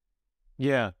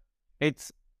 Yeah,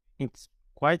 it's it's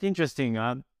quite interesting.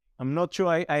 I'm not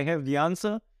sure I have the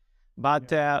answer, but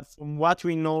from what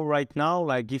we know right now,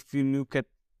 like if you look at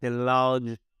the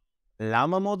large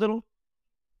llama model,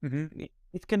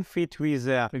 it can fit with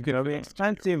very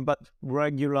expensive but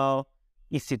regular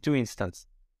EC2 instance.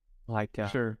 Like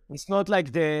Sure. it's not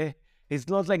like the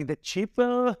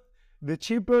cheaper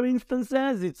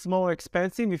instances. It's more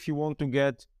expensive if you want to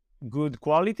get good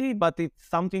quality, but it's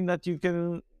something that you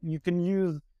can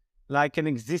use like an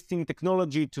existing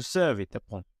technology to serve it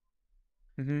upon.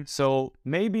 So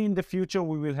maybe in the future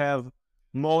we will have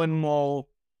more and more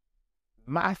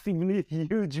massively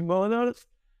huge models.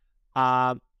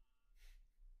 I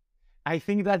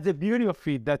think that's the beauty of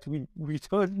it, that we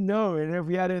don't know, and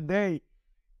every other day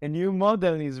a new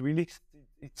model is released.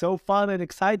 It's so fun and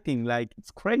exciting, like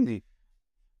it's crazy.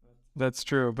 That's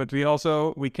true, but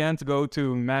we can't go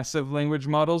to massive language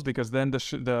models because then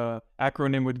the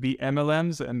acronym would be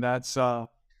MLMs, and that's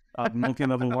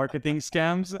multi-level marketing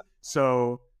scams.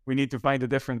 So we need to find a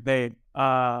different name.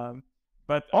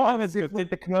 But Or a different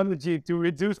technology to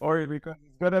reduce, or because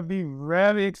it's gonna be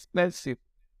very expensive.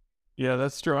 yeah,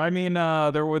 that's true. I mean,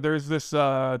 there's this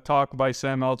talk by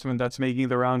Sam Altman that's making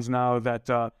the rounds now that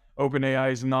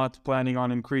OpenAI is not planning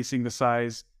on increasing the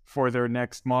size for their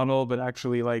next model, but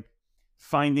actually like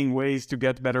finding ways to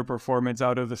get better performance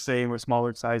out of the same or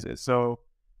smaller sizes. So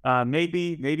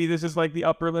maybe this is like the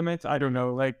upper limit. I don't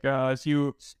know. Like if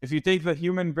you take the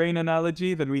human brain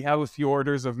analogy, then we have a few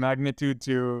orders of magnitude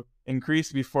to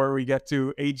increase before we get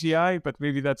to AGI. But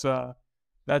maybe that's a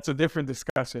different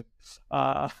discussion.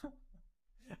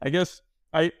 I guess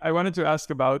I wanted to ask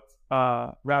about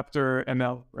Raptor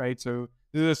ML, right? So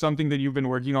this is something that you've been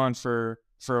working on for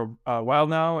a while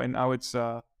now, and now it's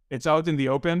out in the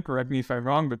open. Correct me if I'm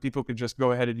wrong, but people could just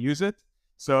go ahead and use it.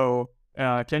 So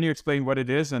can you explain what it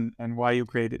is and why you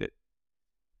created it?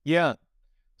 Yeah.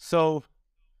 So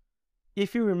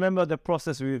if you remember the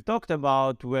process we've talked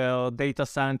about, where data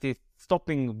scientists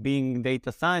stopping being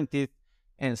data scientists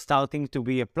and starting to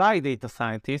be applied data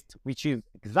scientists, which is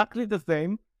exactly the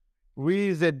same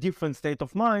with a different state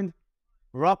of mind,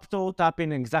 Raptor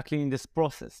tapping exactly in this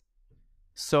process.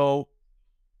 So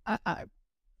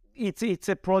it's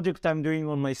a project I'm doing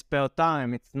on my spare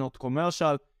time. It's not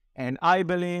commercial, and I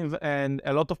believe, and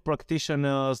a lot of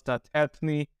practitioners that helped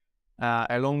me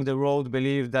along the road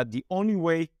believe, that the only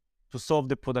way to solve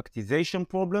the productization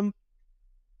problem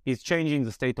is changing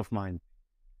the state of mind.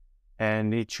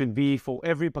 And it should be for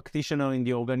every practitioner in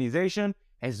the organization,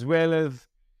 as well as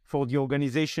for the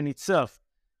organization itself.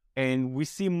 And we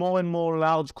see more and more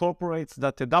large corporates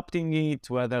that adopting it,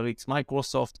 whether it's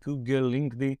Microsoft, Google,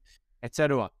 LinkedIn,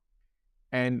 etc.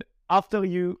 And after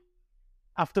you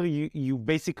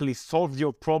basically solve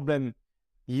your problem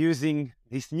using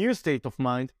this new state of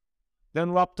mind, then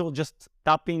Raptor just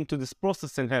tap into this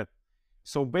process and help.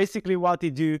 So basically what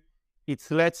it do, it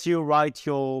lets you write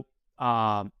your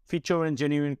feature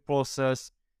engineering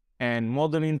process and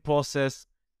modeling process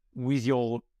with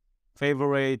your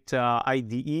favorite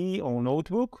IDE or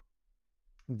notebook.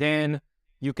 Then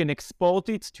you can export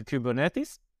it to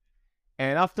Kubernetes.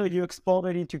 And after you export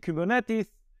it into Kubernetes,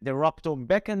 the Raptor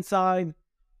backend side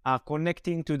are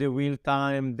connecting to the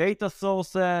real-time data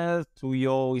sources, to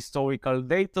your historical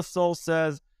data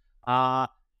sources,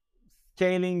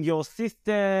 scaling your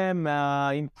system,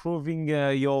 improving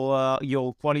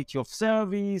your quality of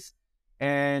service,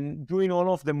 and doing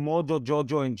all of the Mojo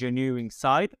Jojo engineering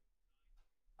side,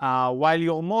 while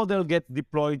your model gets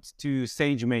deployed to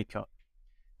SageMaker.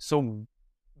 So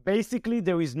basically,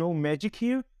 there is no magic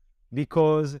here,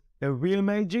 because the real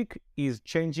magic is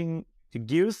changing the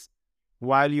gears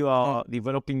while you are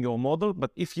developing your model.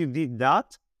 But if you did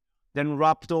that, then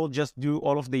Raptor just do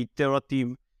all of the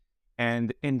iterative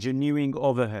and engineering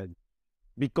overhead,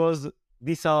 because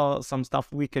these are some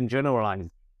stuff we can generalize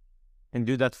and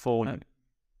do that for you.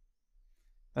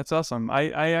 That's awesome.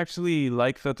 I actually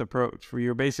like that approach, where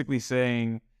you're basically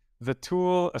saying the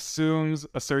tool assumes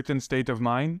a certain state of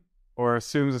mind or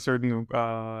assumes a certain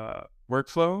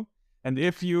workflow. And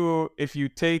if you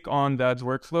take on that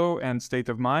workflow and state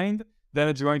of mind, then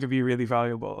it's going to be really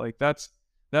valuable. Like that's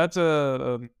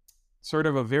a sort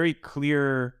of a very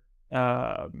clear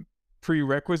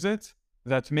prerequisite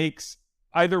that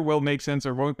will make sense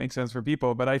or won't make sense for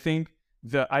people. But I think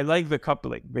I like the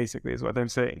coupling, basically, is what I'm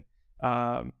saying.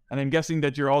 And I'm guessing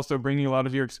that you're also bringing a lot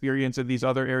of your experience in these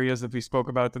other areas that we spoke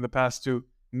about in the past to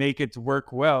make it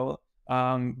work well.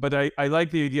 But I like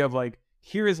the idea of like,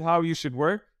 here is how you should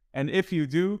work, And if you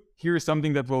do, here's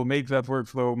something that will make that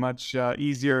workflow much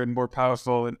easier and more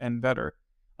powerful and better.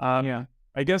 Yeah.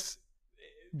 I guess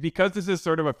because this is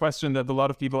sort of a question that a lot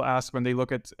of people ask when they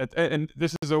look at and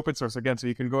this is open source again, so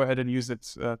you can go ahead and use it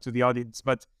to the audience.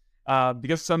 But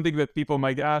because something that people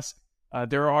might ask,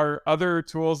 there are other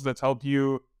tools that help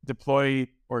you deploy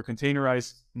or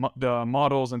containerize the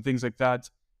models and things like that.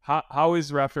 How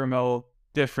is RaptorML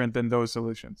different than those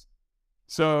solutions?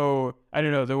 So I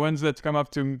don't know. The ones that come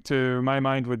up to my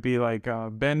mind would be like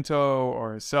Bento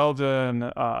or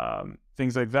Selden,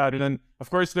 things like that. And then of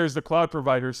course there's the cloud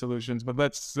provider solutions. But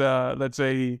let's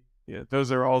say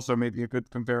those are also maybe a good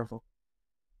comparable.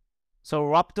 So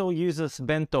Raptor uses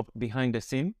Bento behind the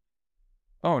scene.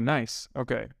 Oh, nice.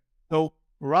 Okay. So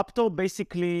Raptor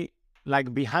basically,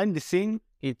 like behind the scene,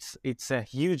 it's a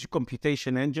huge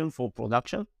computation engine for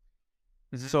production.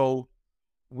 Mm-hmm. So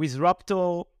with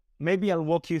Raptor, maybe I'll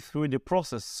walk you through the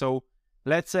process. So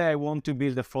let's say I want to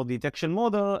build a fraud detection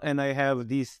model and I have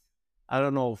these,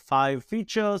 5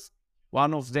 features.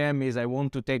 One of them is I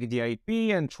want to take the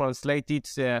IP and translate it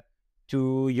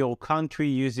to your country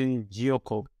using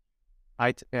geocode,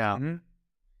 right? Yeah. Mm-hmm.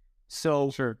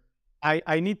 So sure.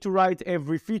 I need to write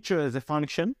every feature as a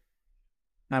function.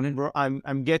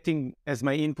 I'm getting as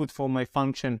my input for my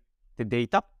function the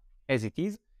data as it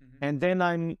is. Mm-hmm. And then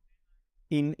I'm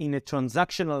in a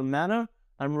transactional manner,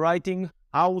 I'm writing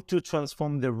how to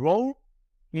transform the row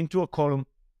into a column.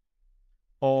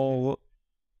 Or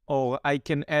I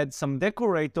can add some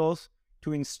decorators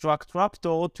to instruct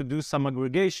Raptor to do some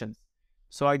aggregations.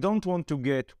 So I don't want to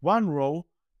get one row,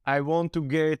 I want to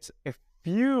get a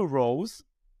few rows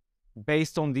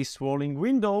based on this rolling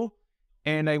window,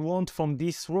 and I want from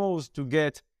these rows to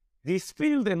get this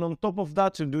field, and on top of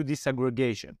that to do this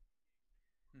aggregation.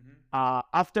 Mm-hmm.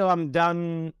 After I'm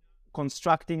done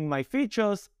constructing my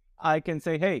features, I can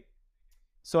say, hey,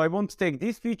 so I want to take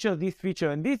this feature,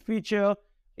 and this feature,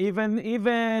 even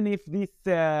if this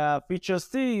feature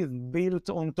C is built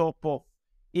on top of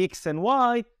X and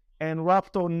Y, and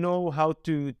Raptor know how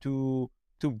to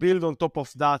build on top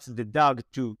of that the DAG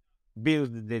to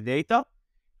build the data,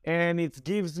 and it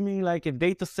gives me like a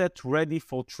data set ready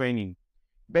for training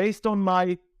based on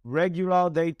my regular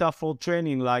data for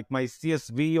training, like my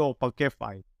CSV or Parquet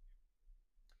file.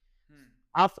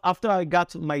 After I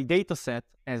got my data set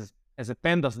as a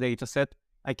pandas data set,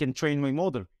 I can train my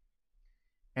model.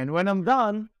 And when I'm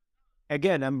done,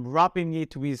 again, I'm wrapping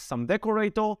it with some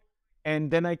decorator,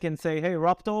 and then I can say, hey,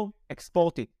 Raptor,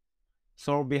 export it.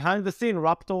 So behind the scene,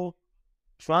 Raptor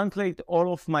translate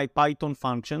all of my Python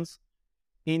functions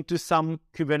into some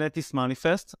Kubernetes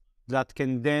manifest that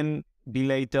can then be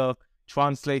later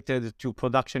translated to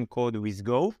production code with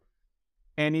Go.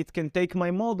 And it can take my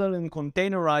model and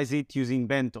containerize it using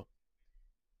Bento.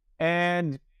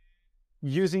 And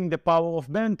using the power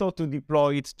of Bento to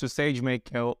deploy it to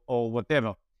SageMaker or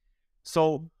whatever.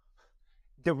 So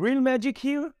the real magic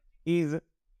here is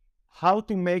how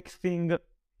to make things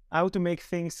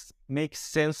make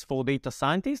sense for data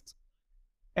scientists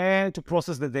and to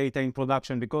process the data in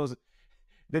production, because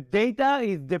the data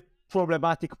is the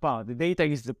problematic part. The data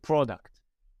is the product.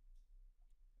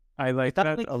 I like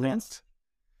that a lot.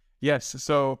 Yes.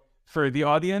 So for the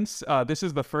audience, this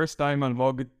is the first time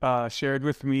Almog shared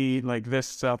with me like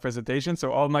this presentation.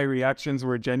 So all my reactions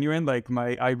were genuine, like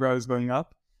my eyebrows going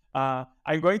up.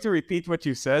 I'm going to repeat what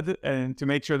you said and to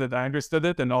make sure that I understood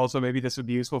it, and also maybe this would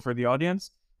be useful for the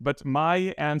audience. But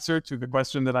my answer to the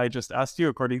question that I just asked you,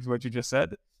 according to what you just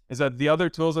said, is that the other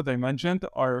tools that I mentioned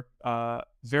are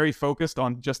very focused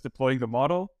on just deploying the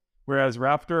model, whereas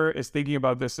Raptor is thinking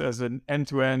about this as an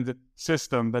end-to-end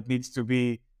system that needs to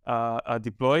be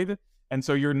deployed. And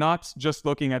so you're not just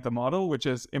looking at the model, which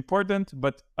is important,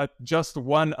 but just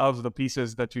one of the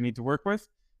pieces that you need to work with,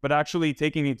 but actually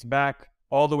taking it back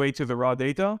all the way to the raw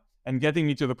data and getting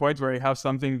me to the point where I have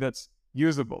something that's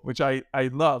usable, which I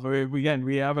love. Again,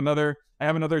 I have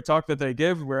another talk that I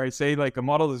give where I say like a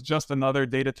model is just another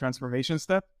data transformation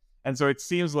step. And so it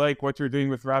seems like what you're doing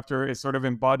with Raptor is sort of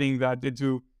embodying that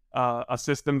into a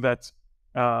system that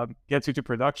gets you to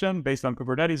production based on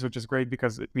Kubernetes, which is great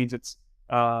because it means it's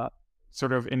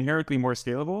sort of inherently more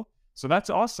scalable. So that's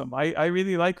awesome. I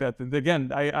really like that. And again,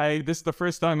 this is the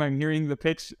first time I'm hearing the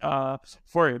pitch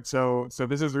for it. So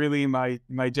this is really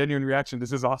my genuine reaction.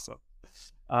 This is awesome.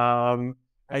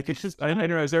 I could just, I don't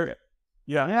know, is there,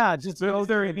 yeah, just go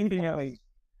there anything else.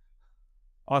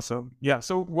 Awesome. Yeah.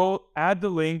 So we'll add the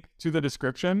link to the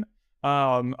description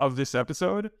of this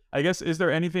episode. I guess, is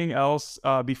there anything else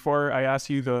before I ask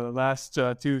you the last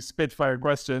two Spitfire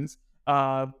questions?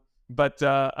 But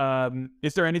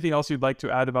is there anything else you'd like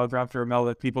to add about RaptorML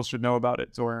that people should know about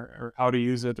it, or how to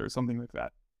use it, or something like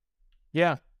that?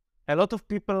 Yeah. A lot of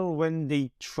people, when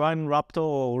they try in Raptor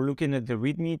or looking at the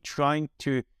README, trying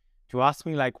to ask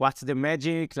me, like, what's the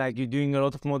magic? Like, you're doing a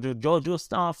lot of module Jojo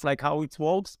stuff, like how it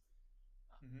works.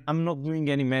 I'm not doing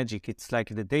any magic. It's like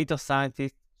the data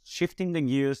scientist shifting the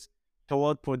gears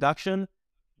toward production.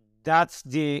 That's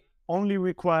the only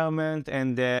requirement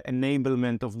and the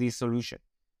enablement of this solution.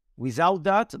 Without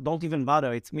that, don't even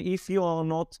bother. It's me. If you are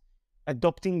not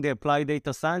adopting the applied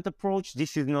data science approach,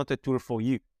 this is not a tool for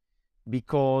you,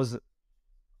 because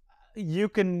you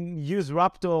can use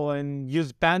Raptor and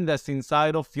use pandas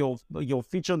inside of your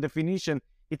feature definition.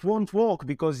 It won't work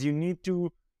because you need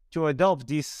to adopt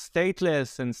this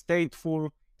stateless and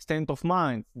stateful state of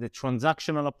mind, the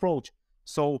transactional approach.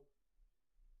 So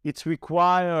it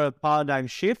requires a paradigm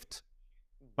shift,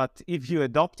 but if you're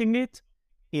adopting it,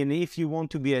 and if you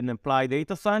want to be an applied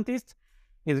data scientist,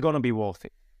 it's going to be worth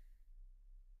it.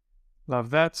 Love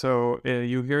that. So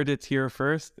you heard it here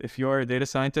first. If you're a data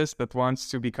scientist that wants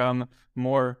to become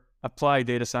more applied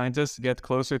data scientist, get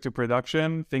closer to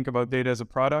production, think about data as a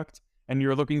product, and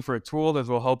you're looking for a tool that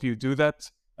will help you do that,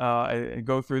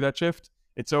 go through that shift,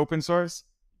 it's open source.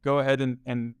 Go ahead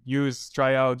and use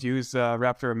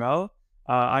RaptorML.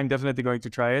 I'm definitely going to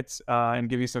try it and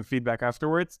give you some feedback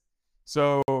afterwards.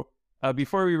 So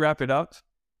before we wrap it up,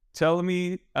 tell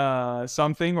me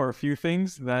something or a few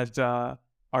things that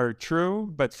are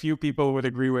true, but few people would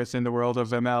agree with in the world of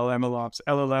ML, MLOps,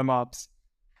 LLM ops.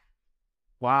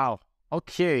 Wow.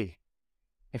 Okay.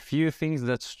 A few things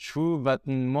that's true, but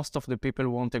most of the people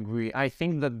won't agree. I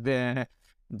think that the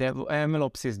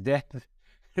MLOps is dead.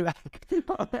 Like,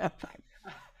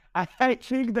 I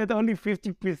think that only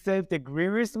 50% agree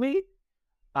with me.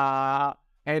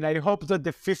 And I hope that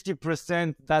the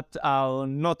 50% that are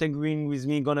not agreeing with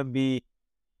me gonna be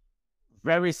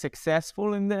very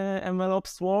successful in the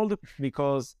MLOps world,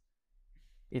 because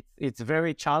it's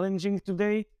very challenging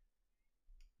today.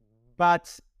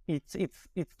 But it's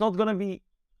not gonna be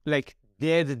like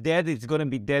dead. It's gonna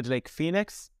be dead like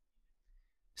Phoenix.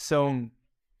 So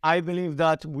I believe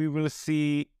that we will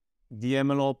see the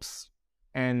MLOps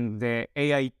and the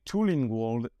AI tooling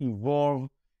world evolve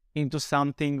into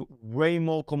something way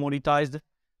more commoditized.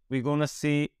 We're gonna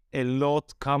see a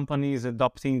lot companies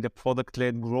adopting the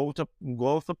product-led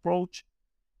growth approach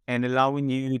and allowing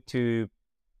you to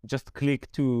just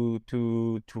click to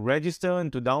register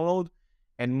and to download.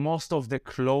 And most of the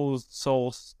closed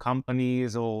source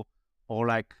companies or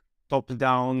like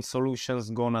top-down solutions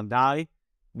gonna die,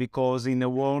 because in a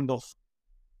world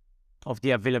of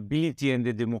the availability and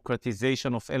the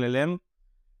democratization of LLM,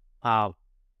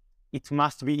 it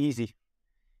must be easy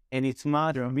and it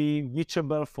must be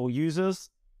reachable for users.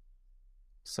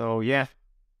 So yeah,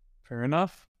 fair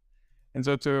enough. And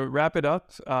so to wrap it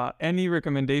up, any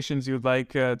recommendations you'd like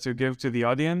to give to the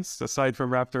audience, aside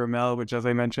from RaptorML, which, as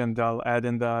I mentioned, I'll add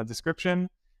in the description,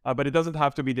 but it doesn't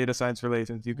have to be data science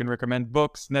related. You can recommend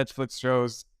books, Netflix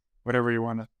shows, whatever you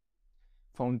want.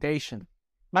 Foundation,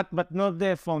 but not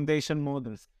the foundation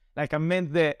models. Like I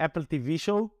meant the Apple TV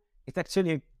show. It's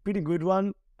actually a pretty good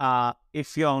one.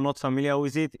 If you are not familiar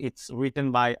with it, it's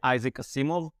written by Isaac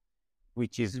Asimov,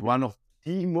 which is one of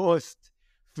the most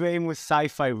famous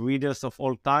sci-fi readers of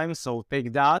all time. So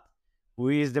take that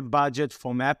with the budget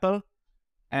from Apple,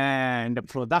 and the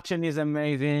production is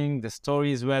amazing. The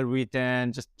story is well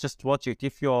written. Just watch it.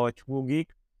 If you're a true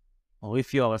geek or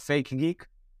if you're a fake geek,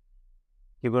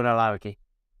 you're gonna like it.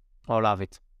 Or love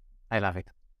it. I love it.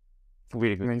 It's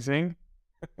really good. Amazing.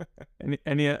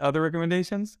 Any other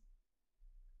recommendations?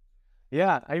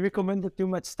 Yeah, I recommended too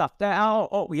much stuff.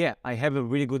 Yeah, I have a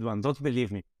really good one. Don't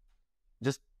believe me.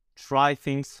 Just try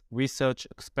things, research,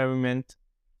 experiment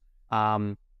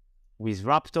with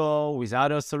Raptor, with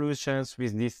other solutions,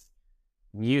 with this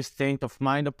new state of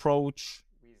mind approach,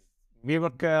 with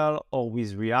Miracle or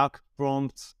with React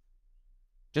prompts.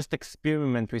 Just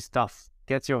experiment with stuff.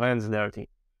 Get your hands dirty.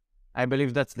 I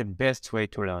believe that's the best way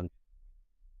to learn.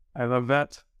 I love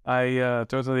that. I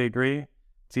totally agree.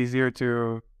 It's easier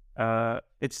to...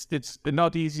 it's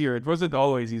not easier. It wasn't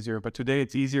always easier, but today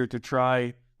it's easier to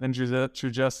try than to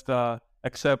just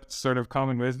accept sort of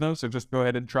common wisdom. So just go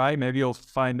ahead and try. Maybe you'll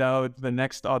find out the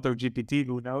next Auto GPT.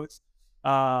 Who knows?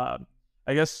 I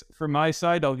guess from my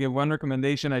side, I'll give one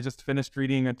recommendation. I just finished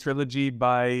reading a trilogy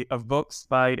of books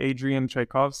by Adrian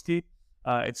Tchaikovsky.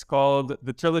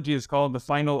 The trilogy is called The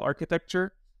Final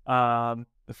Architecture. The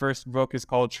first book is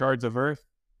called Shards of Earth.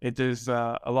 It is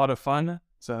a lot of fun.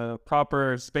 It's a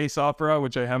proper space opera,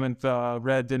 which I haven't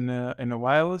read in a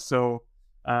while. So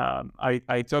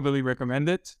I totally recommend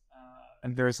it.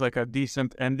 and there's like a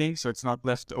decent ending, so it's not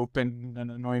left open in an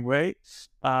annoying way.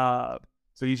 So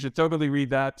you should totally read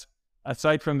that.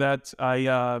 Aside from that,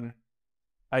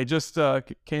 I just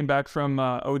came back from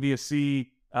ODSC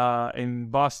in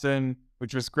Boston,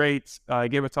 which was great. I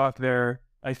gave a talk there.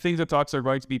 I think the talks are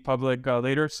going to be public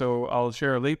later, so I'll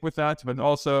share a link with that. But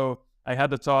also, I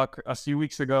had the talk a few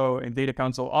weeks ago in Data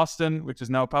Council Austin, which is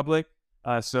now public.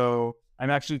 So I'm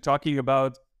actually talking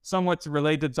about somewhat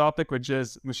related topic, which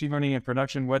is machine learning in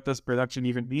production. What does production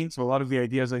even mean? So a lot of the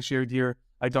ideas I shared here,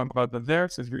 I talk about them there.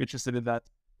 So if you're interested in that,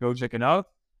 go check it out.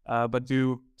 But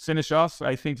to finish off,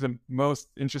 I think the most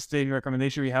interesting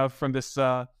recommendation we have from this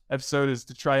episode is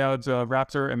to try out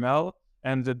Raptor ML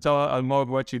and to tell Almog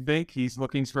what you think. He's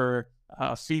looking for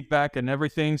feedback and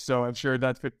everything, so I'm sure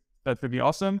that could be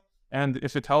awesome. And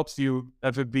if it helps you,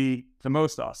 that would be the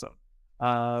most awesome.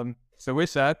 So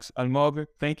with that, Almog,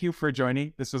 thank you for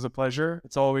joining. This was a pleasure.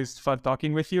 It's always fun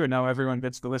talking with you, and now everyone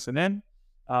gets to listen in.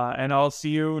 And I'll see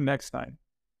you next time.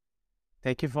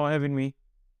 Thank you for having me.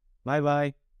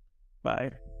 Bye-bye.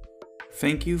 Bye.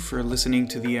 Thank you for listening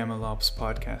to the MLOps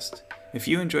podcast. If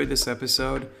you enjoyed this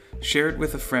episode, share it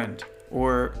with a friend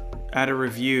or add a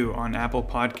review on Apple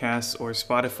Podcasts or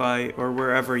Spotify or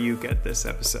wherever you get this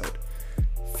episode.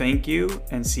 Thank you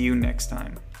and see you next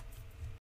time.